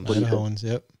 Idahoans,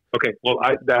 yep. Okay, well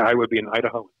I would be an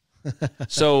Idahoan.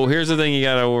 So here's the thing: you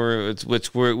gotta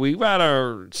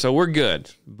so we're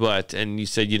good, and you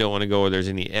said you don't want to go where there's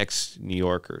any ex-New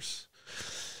Yorkers.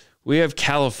 We have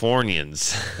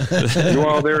Californians.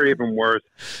 Well, they're even worse.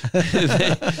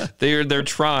 They're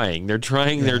trying. They're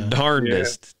trying their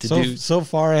darndest to do. So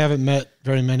far, I haven't met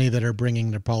very many that are bringing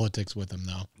their politics with them,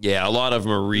 though. Yeah, a lot of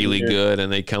them are really good,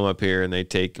 and they come up here and they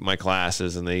take my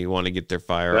classes and they want to get their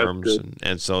firearms,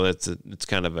 and so it's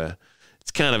kind of a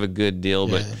good deal.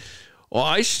 Yeah.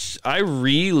 But I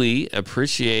really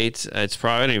appreciate. It's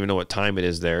probably I don't even know what time it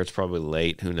is there. It's probably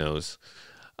late. Who knows?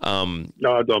 No,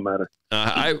 it don't matter.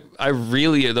 I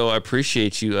really though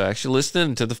appreciate you actually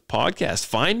listening to the podcast,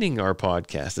 finding our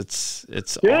podcast.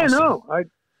 It's yeah, awesome. No,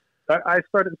 I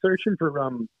started searching for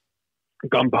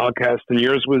gun podcast, and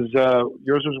yours was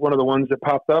one of the ones that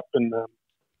popped up, and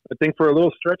I think for a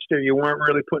little stretch there you weren't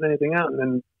really putting anything out, and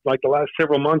then like the last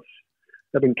several months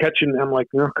I've been catching. I'm like,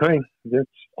 okay,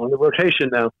 it's on the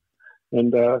rotation now,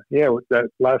 and with that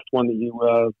last one that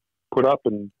you put up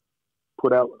and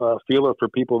put out a feeler for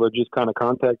people that just kind of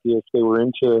contact you if they were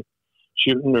into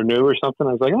shooting or new or something.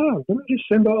 I was like, let me just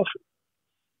send off.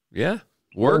 Yeah.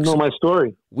 Works. Know my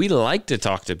story. We like to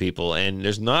talk to people, and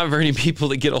there's not very many people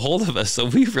that get a hold of us, so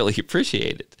we really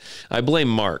appreciate it. I blame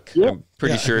Mark. Yeah. I'm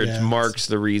pretty sure Mark's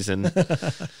the reason.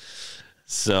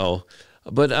 So,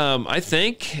 but I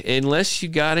think unless you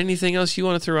got anything else you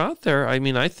want to throw out there, I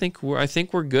mean, I think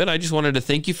we're good. I just wanted to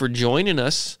thank you for joining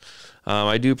us.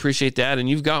 I do appreciate that, and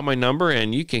you've got my number,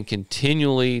 and you can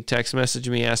continually text message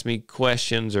me, ask me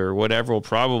questions or whatever. We'll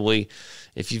probably,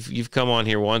 if you've come on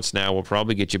here once now, we'll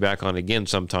probably get you back on again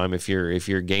sometime if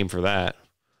you're game for that.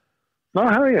 Oh,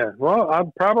 hell yeah. Well,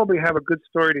 I'll probably have a good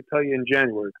story to tell you in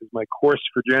January because my course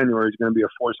for January is going to be a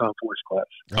force-on-force class.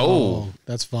 Oh,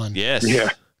 that's fun. Yes. Yeah.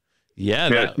 Yeah.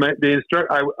 The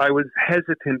instructor, I was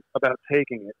hesitant about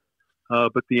taking it,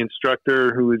 but the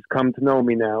instructor who has come to know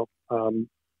me now,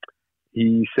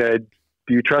 he said,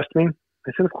 "Do you trust me?"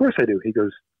 I said, "Of course I do." He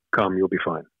goes, "Come, you'll be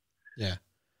fine." Yeah.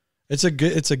 It's a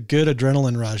good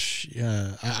adrenaline rush.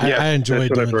 Yeah. I enjoy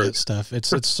doing that stuff.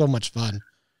 It's so much fun.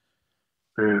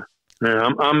 Yeah. Yeah.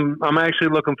 I'm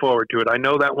actually looking forward to it. I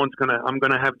know that I'm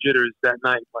gonna have jitters that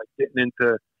night, like getting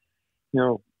into,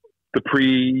 the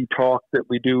pre-talk that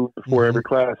we do before every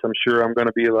class. I'm sure I'm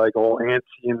gonna be like all antsy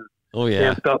and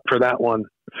amped up for that one.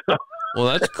 Well,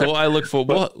 that's cool. I look for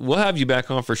we'll have you back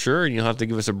on for sure, and you'll have to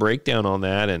give us a breakdown on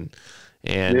that and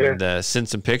send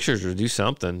some pictures or do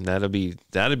something. That'd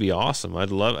be awesome.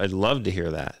 I'd love to hear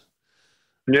that.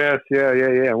 Yes,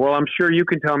 yeah. Well, I'm sure you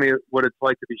can tell me what it's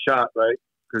like to be shot, right?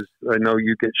 Because I know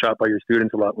you get shot by your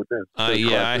students a lot with them.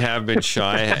 I have been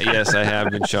shot. Yes, I have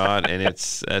been shot, and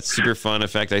that's super fun. In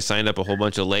fact, I signed up a whole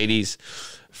bunch of ladies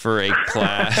for a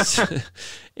class,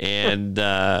 and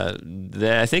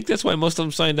I think that's why most of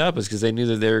them signed up is because they knew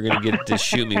that they were going to get to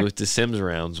shoot me with the Sims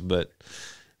rounds. But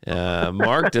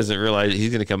Mark doesn't realize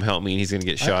he's going to come help me, and he's going to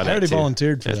get shot at. I already too.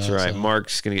 Volunteered for that's that. That's right. So.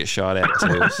 Mark's going to get shot at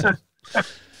too.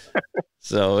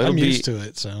 So I'm used to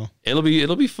it, so it'll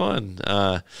be fun.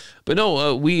 But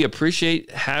no, we appreciate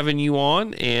having you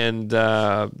on, and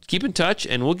keep in touch,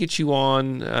 and we'll get you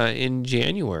on in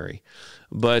January.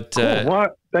 But cool.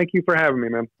 Thank you for having me,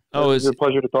 man. It was a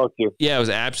pleasure to talk to you. Yeah, it was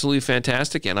absolutely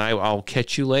fantastic, and I'll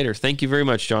catch you later. Thank you very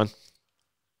much, John.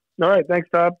 All right, thanks,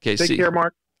 Todd. Okay, take care,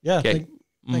 Mark. Yeah, okay.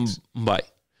 Thanks. Bye.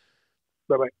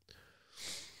 Bye-bye.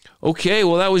 Okay,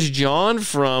 well, that was John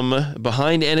from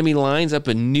Behind Enemy Lines up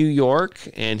in New York,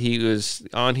 and he was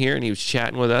on here, and he was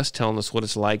chatting with us, telling us what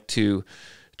it's like to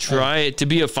try to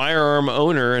be a firearm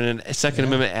owner and a Second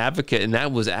Amendment advocate, and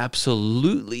that was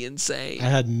absolutely insane. I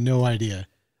had no idea.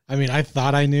 I mean, I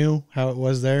thought I knew how it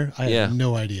was there. I Yeah. had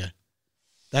no idea.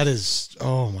 That is,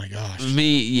 oh my gosh.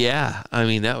 Yeah. I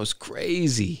mean, that was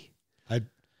crazy.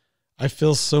 I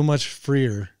feel so much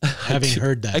freer having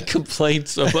heard that. I complained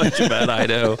so much about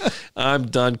Idaho. I'm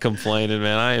done complaining,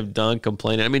 man. I am done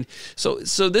complaining. I mean, so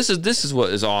this is what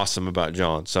is awesome about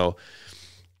John. So,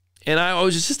 and I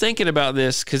was just thinking about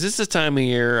this because it's the time of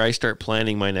year I start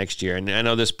planning my next year. And I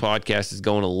know this podcast is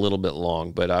going a little bit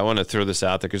long, but I want to throw this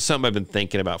out there because it's something I've been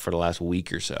thinking about for the last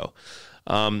week or so.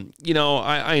 You know,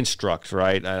 I instruct,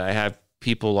 right? I have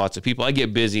people, lots of people. I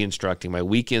get busy instructing. My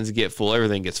weekends get full.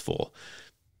 Everything gets full.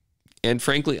 And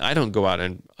frankly, I don't go out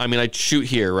and, I mean, I shoot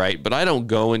here, right? But I don't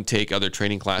go and take other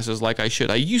training classes like I should.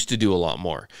 I used to do a lot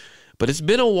more, but it's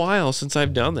been a while since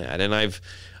I've done that. And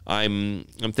I'm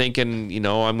thinking, you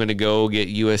know, I'm going to go get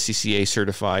USCCA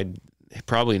certified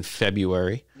probably in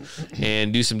February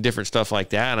and do some different stuff like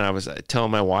that. And I was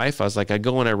telling my wife, I was like, I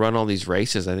go and I run all these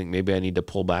races. I think maybe I need to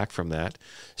pull back from that.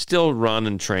 Still run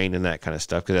and train and that kind of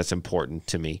stuff because that's important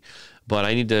to me. But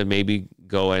I need to maybe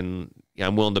go and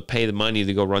I'm willing to pay the money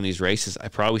to go run these races. I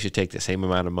probably should take the same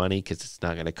amount of money because it's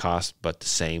not going to cost but the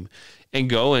same, and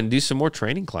go and do some more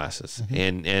training classes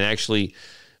and actually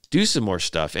do some more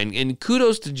stuff. And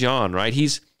kudos to John, right?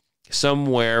 He's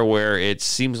somewhere where it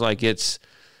seems like it's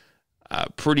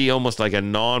pretty almost like a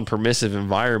non-permissive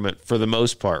environment for the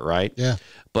most part, right? Yeah.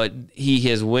 But he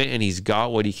has went and he's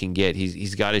got what he can get.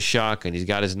 He's got his shotgun. He's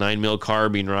got his 9mm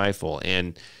carbine rifle,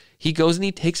 and he goes and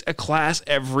he takes a class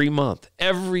every month,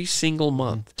 every single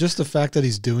month. Just the fact that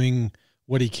he's doing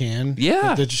what he can,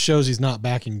 yeah, that just shows he's not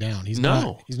backing down. He's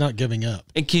not giving up.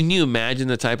 And can you imagine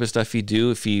the type of stuff he'd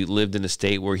do if he lived in a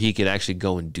state where he could actually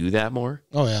go and do that more?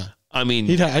 Oh yeah. I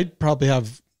mean, I'd probably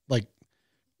have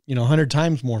 100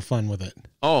 times more fun with it.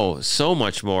 Oh, so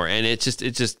much more. And it's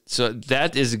just, so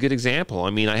that is a good example.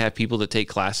 I mean, I have people that take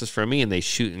classes from me and they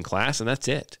shoot in class and that's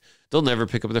it. They'll never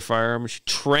pick up their firearms.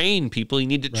 Train people. You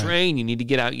need to train. You need to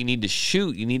get out. You need to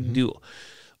shoot. You need to do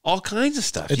all kinds of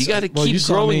stuff. You got to keep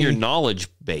growing your knowledge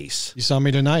base. You saw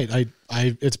me tonight.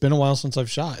 It's been a while since I've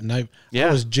shot, and I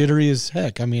was jittery as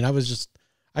heck. I mean,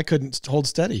 I couldn't hold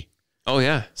steady. Oh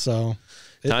yeah. So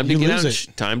time to get out.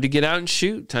 Time to get out and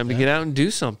shoot. Time to get out and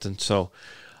do something. So.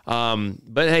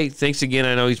 But hey, thanks again.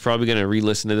 I know he's probably going to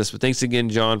re-listen to this, but thanks again,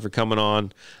 John, for coming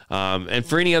on. And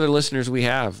for any other listeners we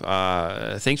have,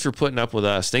 thanks for putting up with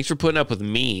us. Thanks for putting up with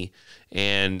me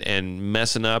and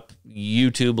messing up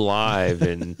YouTube Live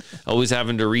and always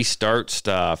having to restart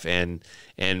stuff and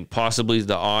possibly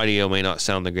the audio may not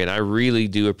sound that great. I really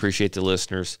do appreciate the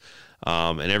listeners.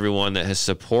 And everyone that has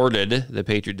supported the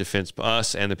Patriot Defense,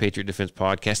 us and the Patriot Defense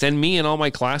podcast, and me in all my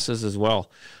classes as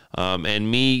well. And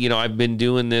me, you know, I've been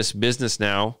doing this business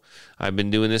now. I've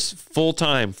been doing this full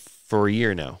time for a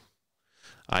year now.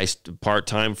 Part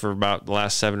time for about the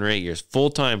last 7 or 8 years, full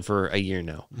time for a year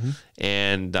now,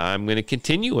 and I'm going to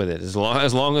continue with it as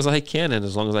long as I can, and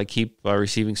as long as I keep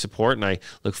receiving support. And I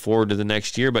look forward to the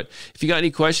next year. But if you got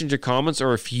any questions or comments,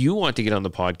 or if you want to get on the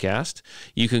podcast,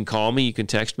 you can call me. You can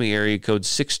text me, area code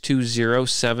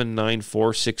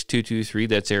 620-794-6223.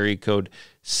 That's area code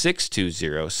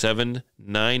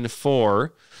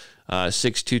 620-794.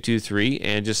 6223,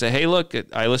 and just say, hey, look,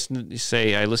 I listened to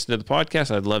the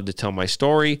podcast. I'd love to tell my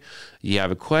story. You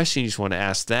have a question, you just want to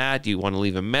ask that. You want to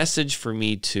leave a message for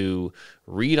me to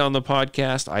read on the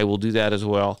podcast, I will do that as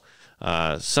well.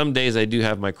 Some days I do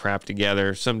have my crap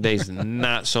together. Some days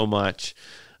not so much.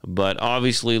 But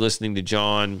obviously listening to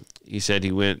John, he said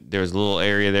there was a little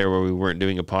area there where we weren't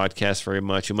doing a podcast very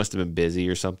much. He must have been busy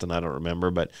or something. I don't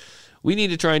remember, but we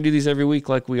need to try and do these every week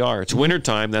like we are. It's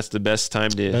wintertime. That's the best time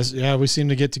to... we seem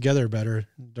to get together better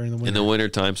during the winter. In the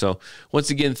wintertime. So once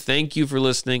again, thank you for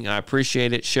listening. I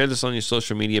appreciate it. Share this on your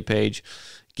social media page.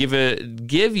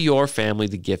 Give your family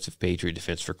the gift of Patriot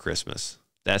Defense for Christmas.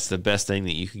 That's the best thing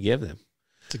that you could give them.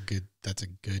 That's a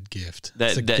good gift.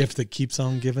 That's a gift that keeps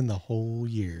on giving the whole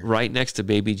year. Right next to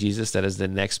baby Jesus, that is the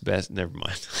next best. Never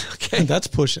mind. Okay, that's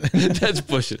pushing. That's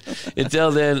pushing. Until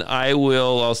then,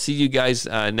 I'll see you guys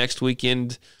next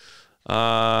weekend.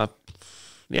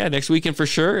 Next weekend for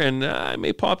sure, and I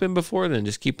may pop in before then.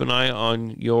 Just keep an eye on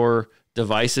your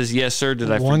devices. Yes, sir.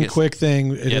 Did I forget? One quick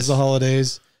thing. It is the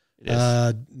holidays.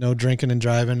 No drinking and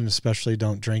driving, and especially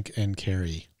don't drink and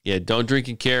carry. Yeah, don't drink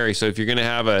and carry. So if you're going to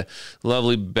have a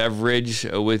lovely beverage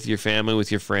with your family,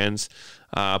 with your friends,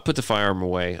 put the firearm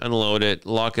away, unload it,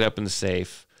 lock it up in the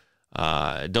safe.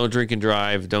 Don't drink and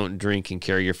drive. Don't drink and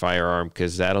carry your firearm,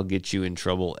 because that'll get you in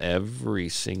trouble every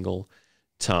single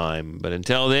time. But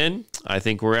until then, I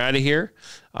think we're out of here.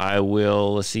 I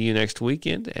will see you next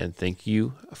weekend, and thank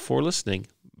you for listening.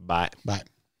 Bye. Bye.